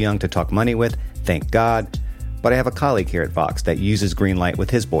way too young to talk money with, thank God, but I have a colleague here at Vox that uses Greenlight with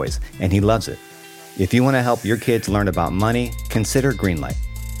his boys, and he loves it. If you want to help your kids learn about money, consider Greenlight.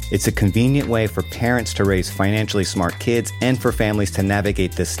 It's a convenient way for parents to raise financially smart kids and for families to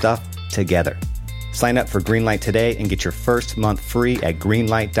navigate this stuff together. Sign up for Greenlight today and get your first month free at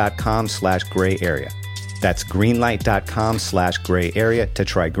greenlight.com/grayarea. That's greenlight.com/grayarea to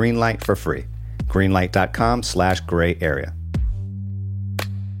try Greenlight for free. Greenlight.com/grayarea.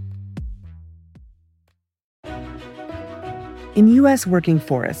 In U.S. working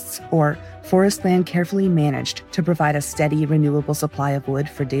forests, or forest land carefully managed to provide a steady, renewable supply of wood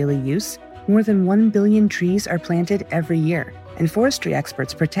for daily use, more than 1 billion trees are planted every year, and forestry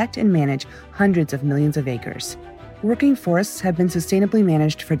experts protect and manage hundreds of millions of acres. Working forests have been sustainably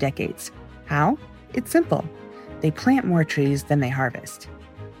managed for decades. How? It's simple. They plant more trees than they harvest.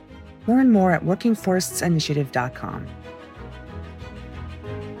 Learn more at workingforestsinitiative.com.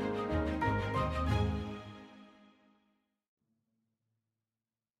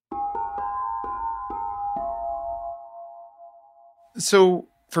 So,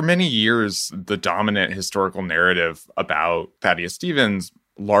 for many years, the dominant historical narrative about Thaddeus Stevens,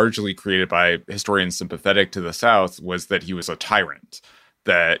 largely created by historians sympathetic to the South, was that he was a tyrant,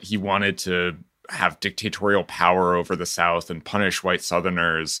 that he wanted to have dictatorial power over the South and punish white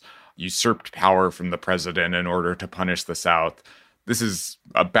Southerners, usurped power from the president in order to punish the South. This is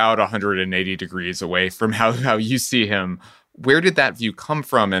about 180 degrees away from how you see him. Where did that view come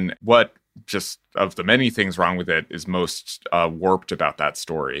from, and what, just of the many things wrong with it, is most warped about that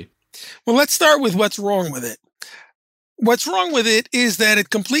story? Well, let's start with what's wrong with it. What's wrong with it is that it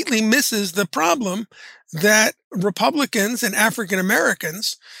completely misses the problem that Republicans and African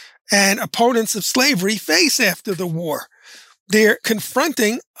Americans and opponents of slavery face after the war. They're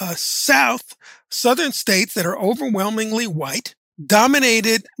confronting a southern states that are overwhelmingly white,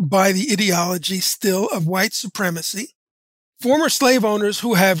 dominated by the ideology still of white supremacy, former slave owners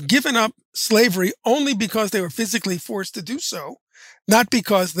who have given up slavery only because they were physically forced to do so, not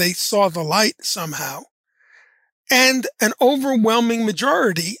because they saw the light somehow, and an overwhelming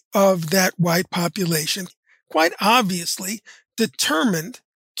majority of that white population, quite obviously determined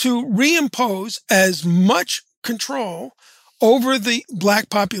to reimpose as much control over the black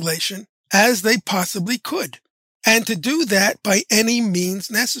population as they possibly could. and to do that by any means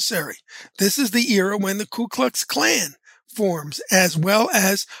necessary. This is the era when the Ku Klux Klan forms, as well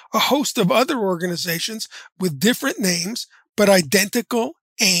as a host of other organizations with different names, but identical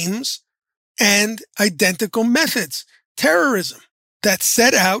aims and identical methods. Terrorism that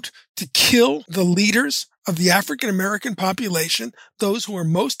set out to kill the leaders of the African American population, those who are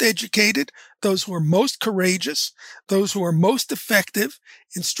most educated, those who are most courageous, those who are most effective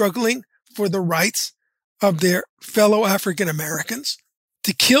in struggling for the rights of their fellow African Americans,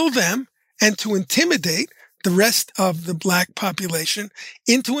 to kill them and to intimidate the rest of the black population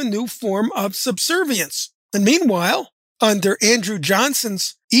into a new form of subservience. And meanwhile, under Andrew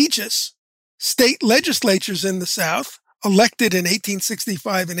Johnson's aegis, state legislatures in the South, elected in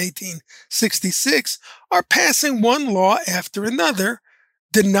 1865 and 1866, are passing one law after another,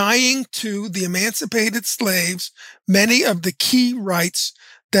 denying to the emancipated slaves many of the key rights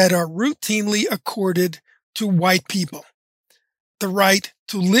that are routinely accorded to white people. The right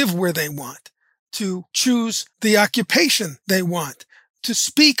to live where they want, to choose the occupation they want, to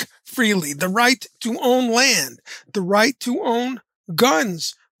speak freely, the right to own land, the right to own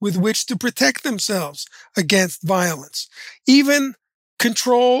guns with which to protect themselves against violence, even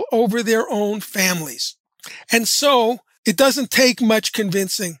control over their own families. And so it doesn't take much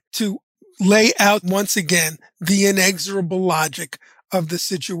convincing to lay out once again the inexorable logic of the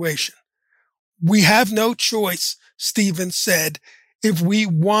situation. We have no choice, Stevens said, if we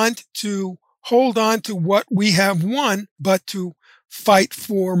want to hold on to what we have won, but to fight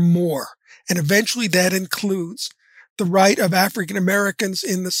for more. And eventually that includes the right of African Americans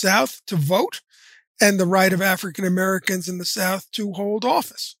in the South to vote and the right of African Americans in the South to hold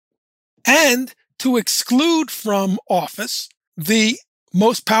office, and to exclude from office the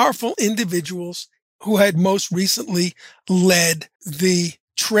most powerful individuals who had most recently led the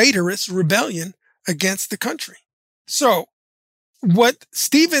traitorous rebellion against the country. So what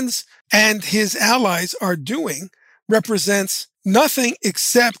Stevens and his allies are doing represents nothing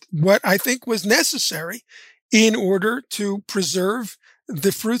except what I think was necessary in order to preserve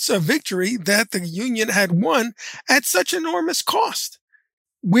the fruits of victory that the Union had won at such enormous cost.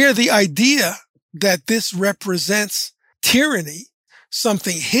 Where the idea that this represents tyranny,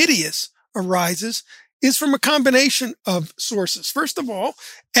 something hideous, arises is from a combination of sources. First of all,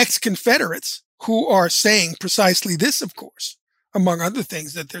 ex-Confederates who are saying precisely this, of course, among other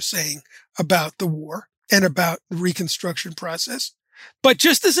things that they're saying about the war and about the Reconstruction process. But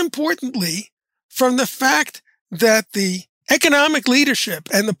just as importantly, from the fact that the economic leadership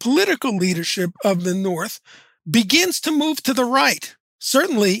and the political leadership of the North begins to move to the right,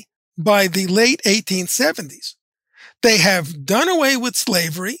 certainly by the late 1870s. They have done away with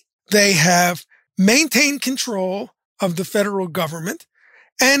slavery. They have maintained control of the federal government.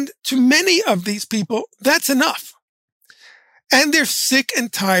 And to many of these people, that's enough. And they're sick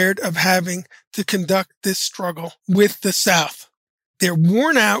and tired of having to conduct this struggle with the South. They're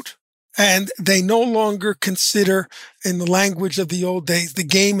worn out, and they no longer consider, in the language of the old days, the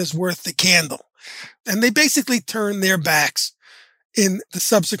game is worth the candle. And they basically turn their backs in the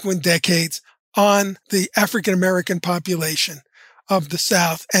subsequent decades on the African American population of the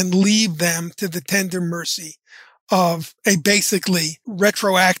South and leave them to the tender mercy of a basically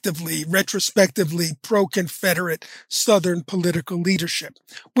retrospectively pro-Confederate Southern political leadership,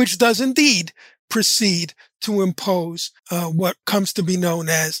 which does indeed proceed to impose what comes to be known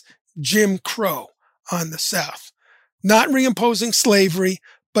as Jim Crow on the South, not reimposing slavery,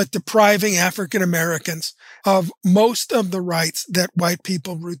 but depriving African Americans of most of the rights that white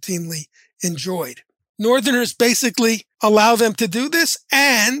people routinely enjoyed. Northerners basically allow them to do this,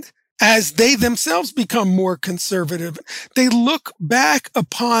 and as they themselves become more conservative, they look back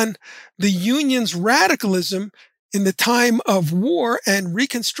upon the Union's radicalism in the time of war and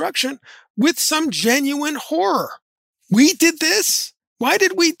Reconstruction with some genuine horror. We did this? Why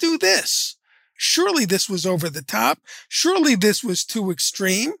did we do this? Surely this was over the top. Surely this was too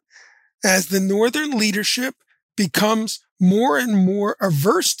extreme. As the Northern leadership becomes more and more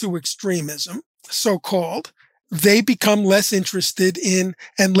averse to extremism, so-called, they become less interested in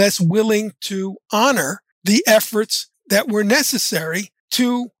and less willing to honor the efforts that were necessary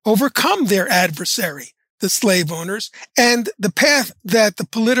to overcome their adversary, the slave owners. And the path that the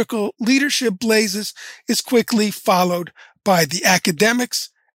political leadership blazes is quickly followed by the academics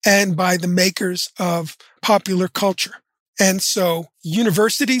and by the makers of popular culture. And so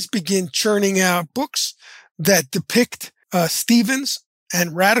universities begin churning out books that depict Stevens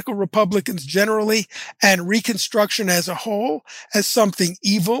and radical Republicans generally, and Reconstruction as a whole, as something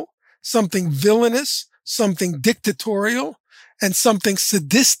evil, something villainous, something dictatorial, and something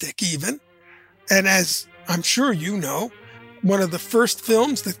sadistic even. And as I'm sure you know, one of the first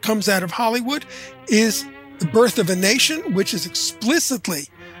films that comes out of Hollywood is The Birth of a Nation, which is explicitly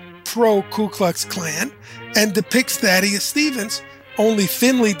pro-Ku Klux Klan and depicts Thaddeus Stevens, only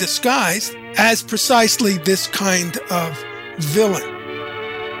thinly disguised, as precisely this kind of villain.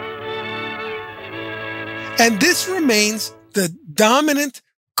 And this remains the dominant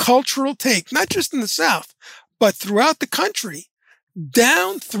cultural take, not just in the South, but throughout the country,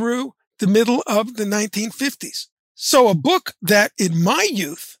 down through the middle of the 1950s. So a book that in my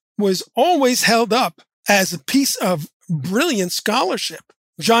youth was always held up as a piece of brilliant scholarship,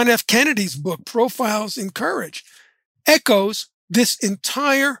 John F. Kennedy's book, Profiles in Courage, echoes this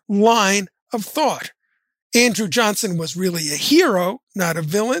entire line of thought. Andrew Johnson was really a hero, not a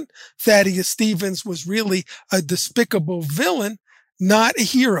villain. Thaddeus Stevens was really a despicable villain, not a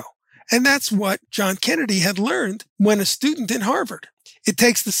hero. And that's what John Kennedy had learned when a student in Harvard. It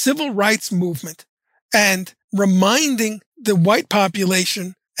takes the civil rights movement and reminding the white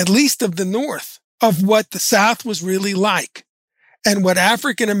population, at least of the North, of what the South was really like and what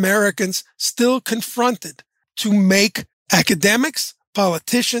African Americans still confronted to make academics,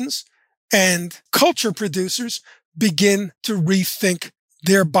 politicians, and culture producers begin to rethink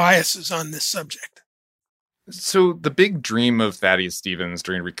their biases on this subject. So the big dream of Thaddeus Stevens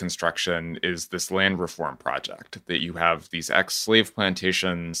during Reconstruction is this land reform project, that you have these ex-slave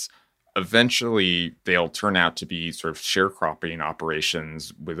plantations. Eventually, they'll turn out to be sort of sharecropping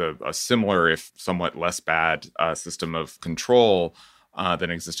operations with a similar, if somewhat less bad, system of control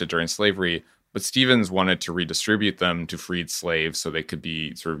than existed during slavery. But Stevens wanted to redistribute them to freed slaves so they could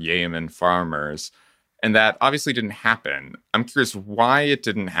be sort of yeoman farmers. And that obviously didn't happen. I'm curious why it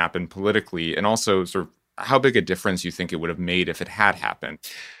didn't happen politically, and also sort of how big a difference you think it would have made if it had happened.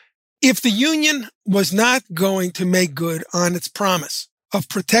 If the Union was not going to make good on its promise of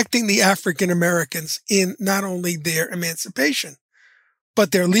protecting the African Americans in not only their emancipation,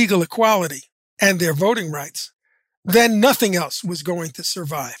 but their legal equality and their voting rights, then nothing else was going to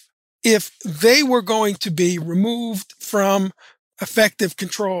survive. If they were going to be removed from effective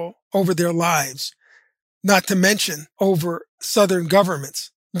control over their lives, not to mention over Southern governments,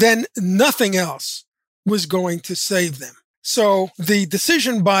 then nothing else was going to save them. So the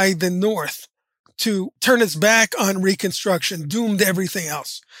decision by the North to turn its back on Reconstruction doomed everything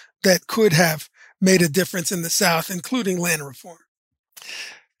else that could have made a difference in the South, including land reform.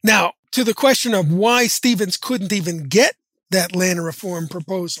 Now, to the question of why Stevens couldn't even get that land reform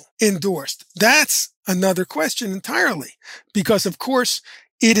proposal endorsed, that's another question entirely, because of course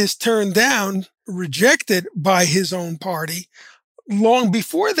it is turned down, rejected by his own party long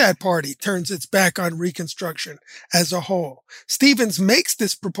before that party turns its back on Reconstruction as a whole. Stevens makes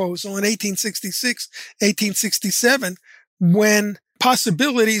this proposal in 1866, 1867, when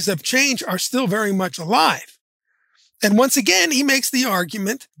possibilities of change are still very much alive. And once again, he makes the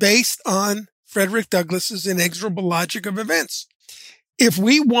argument based on Frederick Douglass's inexorable logic of events. If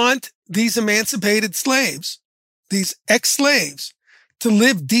we want these emancipated slaves, these ex-slaves, to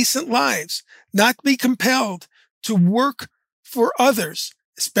live decent lives, not be compelled to work for others,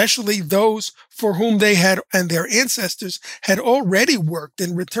 especially those for whom they had and their ancestors had already worked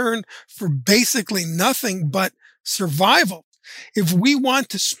in return for basically nothing but survival. If we want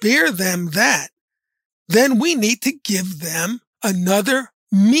to spare them that, then we need to give them another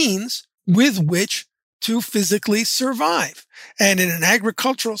means with which to physically survive. And in an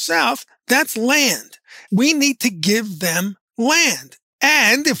agricultural South, that's land. We need to give them land.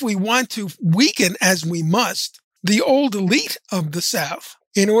 And if we want to weaken, as we must, the old elite of the South,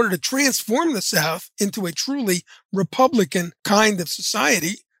 in order to transform the South into a truly Republican kind of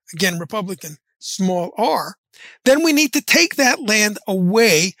society, again, Republican, small r, then we need to take that land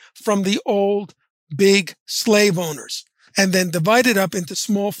away from the old big slave owners and then divide it up into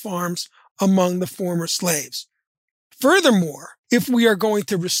small farms among the former slaves. Furthermore, if we are going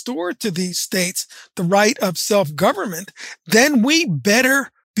to restore to these states the right of self-government, then we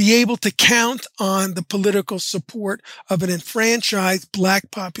better be able to count on the political support of an enfranchised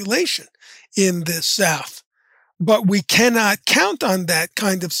Black population in the South. But we cannot count on that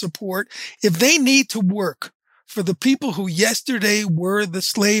kind of support if they need to work for the people who yesterday were the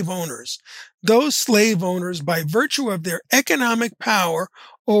slave owners. Those slave owners, by virtue of their economic power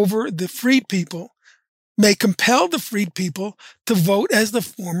over the freed people, may compel the freed people to vote as the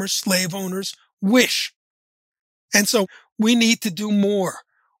former slave owners wish. And so we need to do more.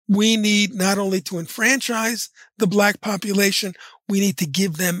 We need not only to enfranchise the Black population, we need to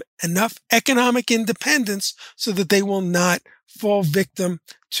give them enough economic independence so that they will not fall victim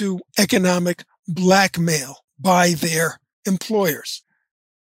to economic blackmail by their employers.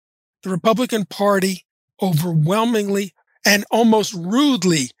 The Republican Party overwhelmingly and almost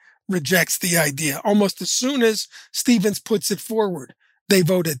rudely rejects the idea. Almost as soon as Stevens puts it forward, they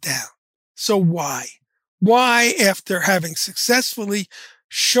vote it down. So why? Why, after having successfully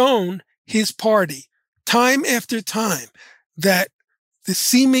shown his party time after time that the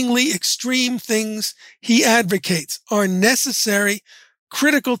seemingly extreme things he advocates are necessary,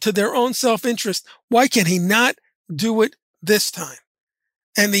 critical to their own self-interest, why can he not do it this time?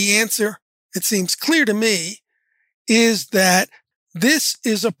 And the answer, it seems clear to me, is that this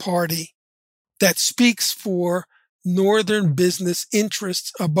is a party that speaks for Northern business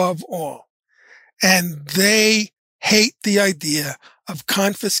interests above all. And they hate the idea of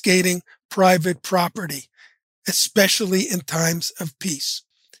confiscating private property, especially in times of peace.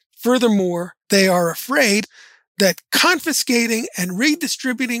 Furthermore, they are afraid that confiscating and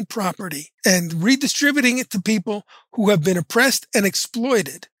redistributing property and redistributing it to people who have been oppressed and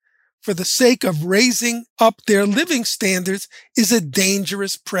exploited for the sake of raising up their living standards is a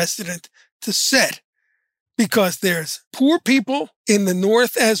dangerous precedent to set, because there's poor people in the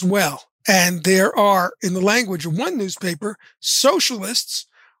North as well. And there are, in the language of one newspaper, socialists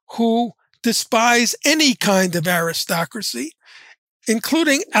who despise any kind of aristocracy,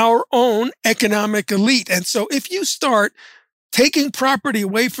 including our own economic elite. And so if you start taking property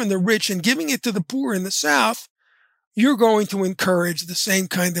away from the rich and giving it to the poor in the South, you're going to encourage the same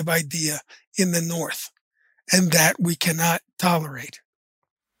kind of idea in the North. And that we cannot tolerate.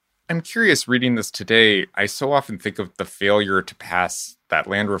 I'm curious, reading this today, I so often think of the failure to pass that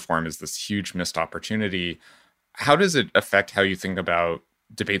land reform as this huge missed opportunity. How does it affect how you think about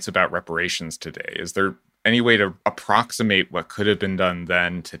debates about reparations today? Is there any way to approximate what could have been done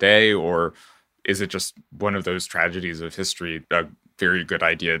then today, or is it just one of those tragedies of history, a very good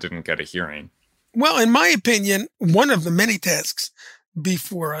idea didn't get a hearing? Well, in my opinion, one of the many tasks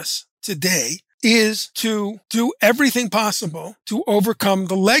before us today is to do everything possible to overcome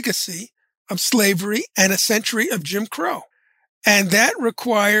the legacy of slavery and a century of Jim Crow. And that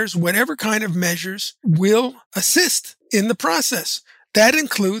requires whatever kind of measures will assist in the process. That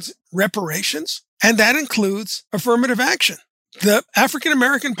includes reparations, and that includes affirmative action. The African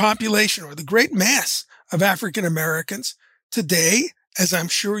American population, or the great mass of African Americans today, as I'm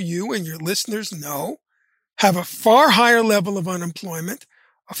sure you and your listeners know, have a far higher level of unemployment,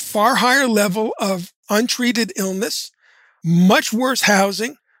 a far higher level of untreated illness, much worse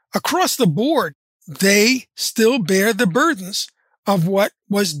housing. Across the board, they still bear the burdens of what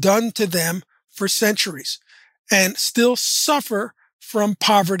was done to them for centuries and still suffer from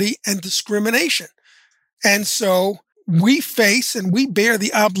poverty and discrimination. And so we face and we bear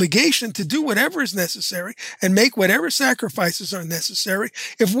the obligation to do whatever is necessary and make whatever sacrifices are necessary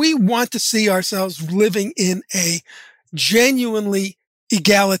if we want to see ourselves living in a genuinely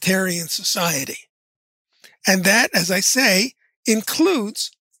egalitarian society. And that, as I say,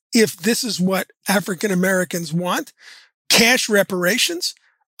 includes, if this is what African Americans want, cash reparations.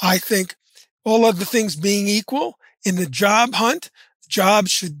 I think all other things being equal, in the job hunt,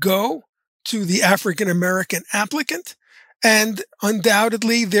 jobs should go to the African American applicant. And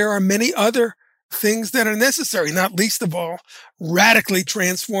undoubtedly, there are many other things that are necessary, not least of all, radically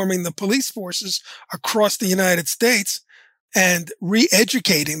transforming the police forces across the United States and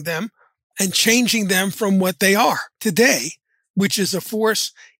re-educating them and changing them from what they are today, which is a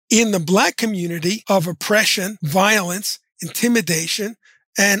force in the Black community of oppression, violence, intimidation,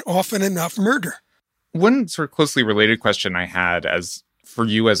 and often enough murder. One sort of closely related question I had, as for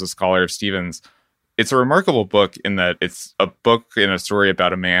you as a scholar of Stevens, it's a remarkable book in that it's a book and a story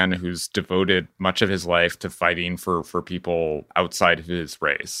about a man who's devoted much of his life to fighting for people outside of his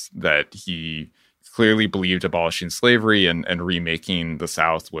race, that he clearly believed abolishing slavery and remaking the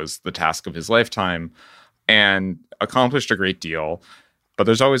South was the task of his lifetime, and accomplished a great deal. But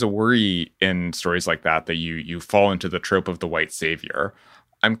there's always a worry in stories like that you fall into the trope of the white savior.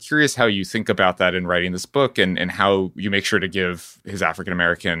 I'm curious how you think about that in writing this book and how you make sure to give his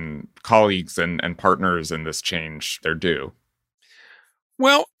African-American colleagues and partners in this change their due.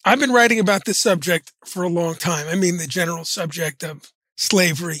 Well, I've been writing about this subject for a long time. I mean, the general subject of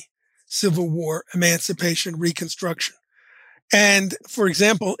slavery, Civil War, emancipation, Reconstruction. And for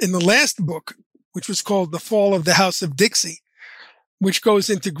example, in the last book, which was called The Fall of the House of Dixie, which goes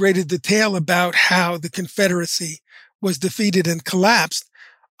into greater detail about how the Confederacy was defeated and collapsed,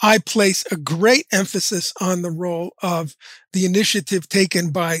 I place a great emphasis on the role of the initiative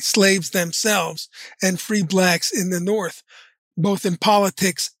taken by slaves themselves and free Blacks in the North, both in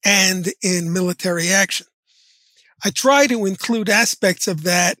politics and in military action. I try to include aspects of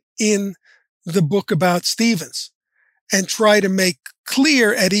that in the book about Stevens. and try to make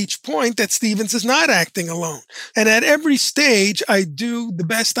clear at each point that Stevens is not acting alone. And at every stage, I do the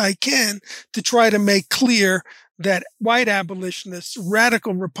best I can to try to make clear that white abolitionists,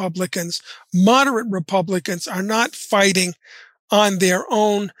 radical Republicans, moderate Republicans are not fighting on their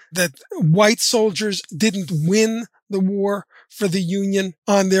own, that white soldiers didn't win the war for the Union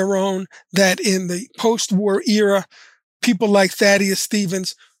on their own, that in the post-war era, people like Thaddeus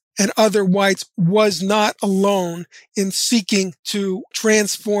Stevens and other whites was not alone in seeking to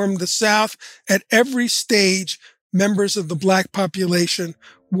transform the South. At every stage, members of the black population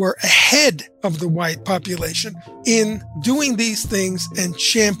were ahead of the white population in doing these things and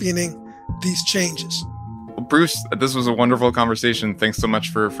championing these changes. Well, Bruce, this was a wonderful conversation. Thanks so much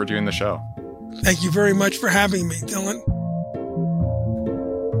for doing the show. Thank you very much for having me, Dylan.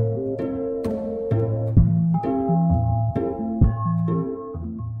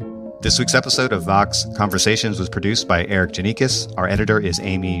 This week's episode of Vox Conversations was produced by Eric Janikis. Our editor is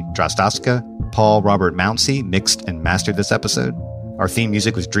Amy Drozdowska. Paul Robert Mounsey mixed and mastered this episode. Our theme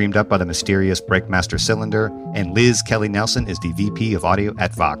music was dreamed up by the mysterious Breakmaster Cylinder, and Liz Kelly Nelson is the VP of Audio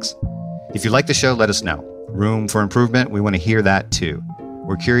at Vox. If you like the show, let us know. Room for improvement? We want to hear that too.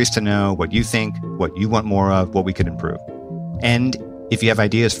 We're curious to know what you think, what you want more of, what we could improve. And if you have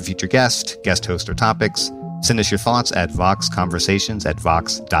ideas for future guests, guest hosts, or topics, send us your thoughts at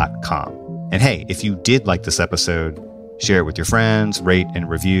voxconversations@vox.com. And hey, if you did like this episode, share it with your friends, rate and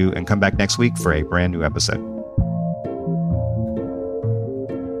review, and come back next week for a brand new episode.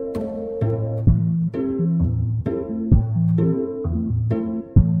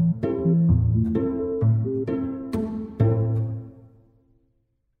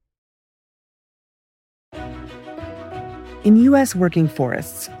 In U.S. working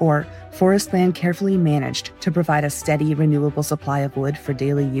forests, or forest land carefully managed to provide a steady, renewable supply of wood for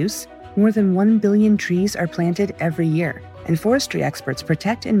daily use, more than 1 billion trees are planted every year, and forestry experts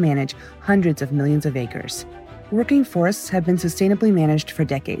protect and manage hundreds of millions of acres. Working forests have been sustainably managed for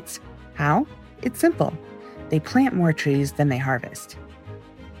decades. How? It's simple. They plant more trees than they harvest.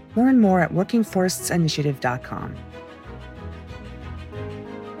 Learn more at workingforestsinitiative.com.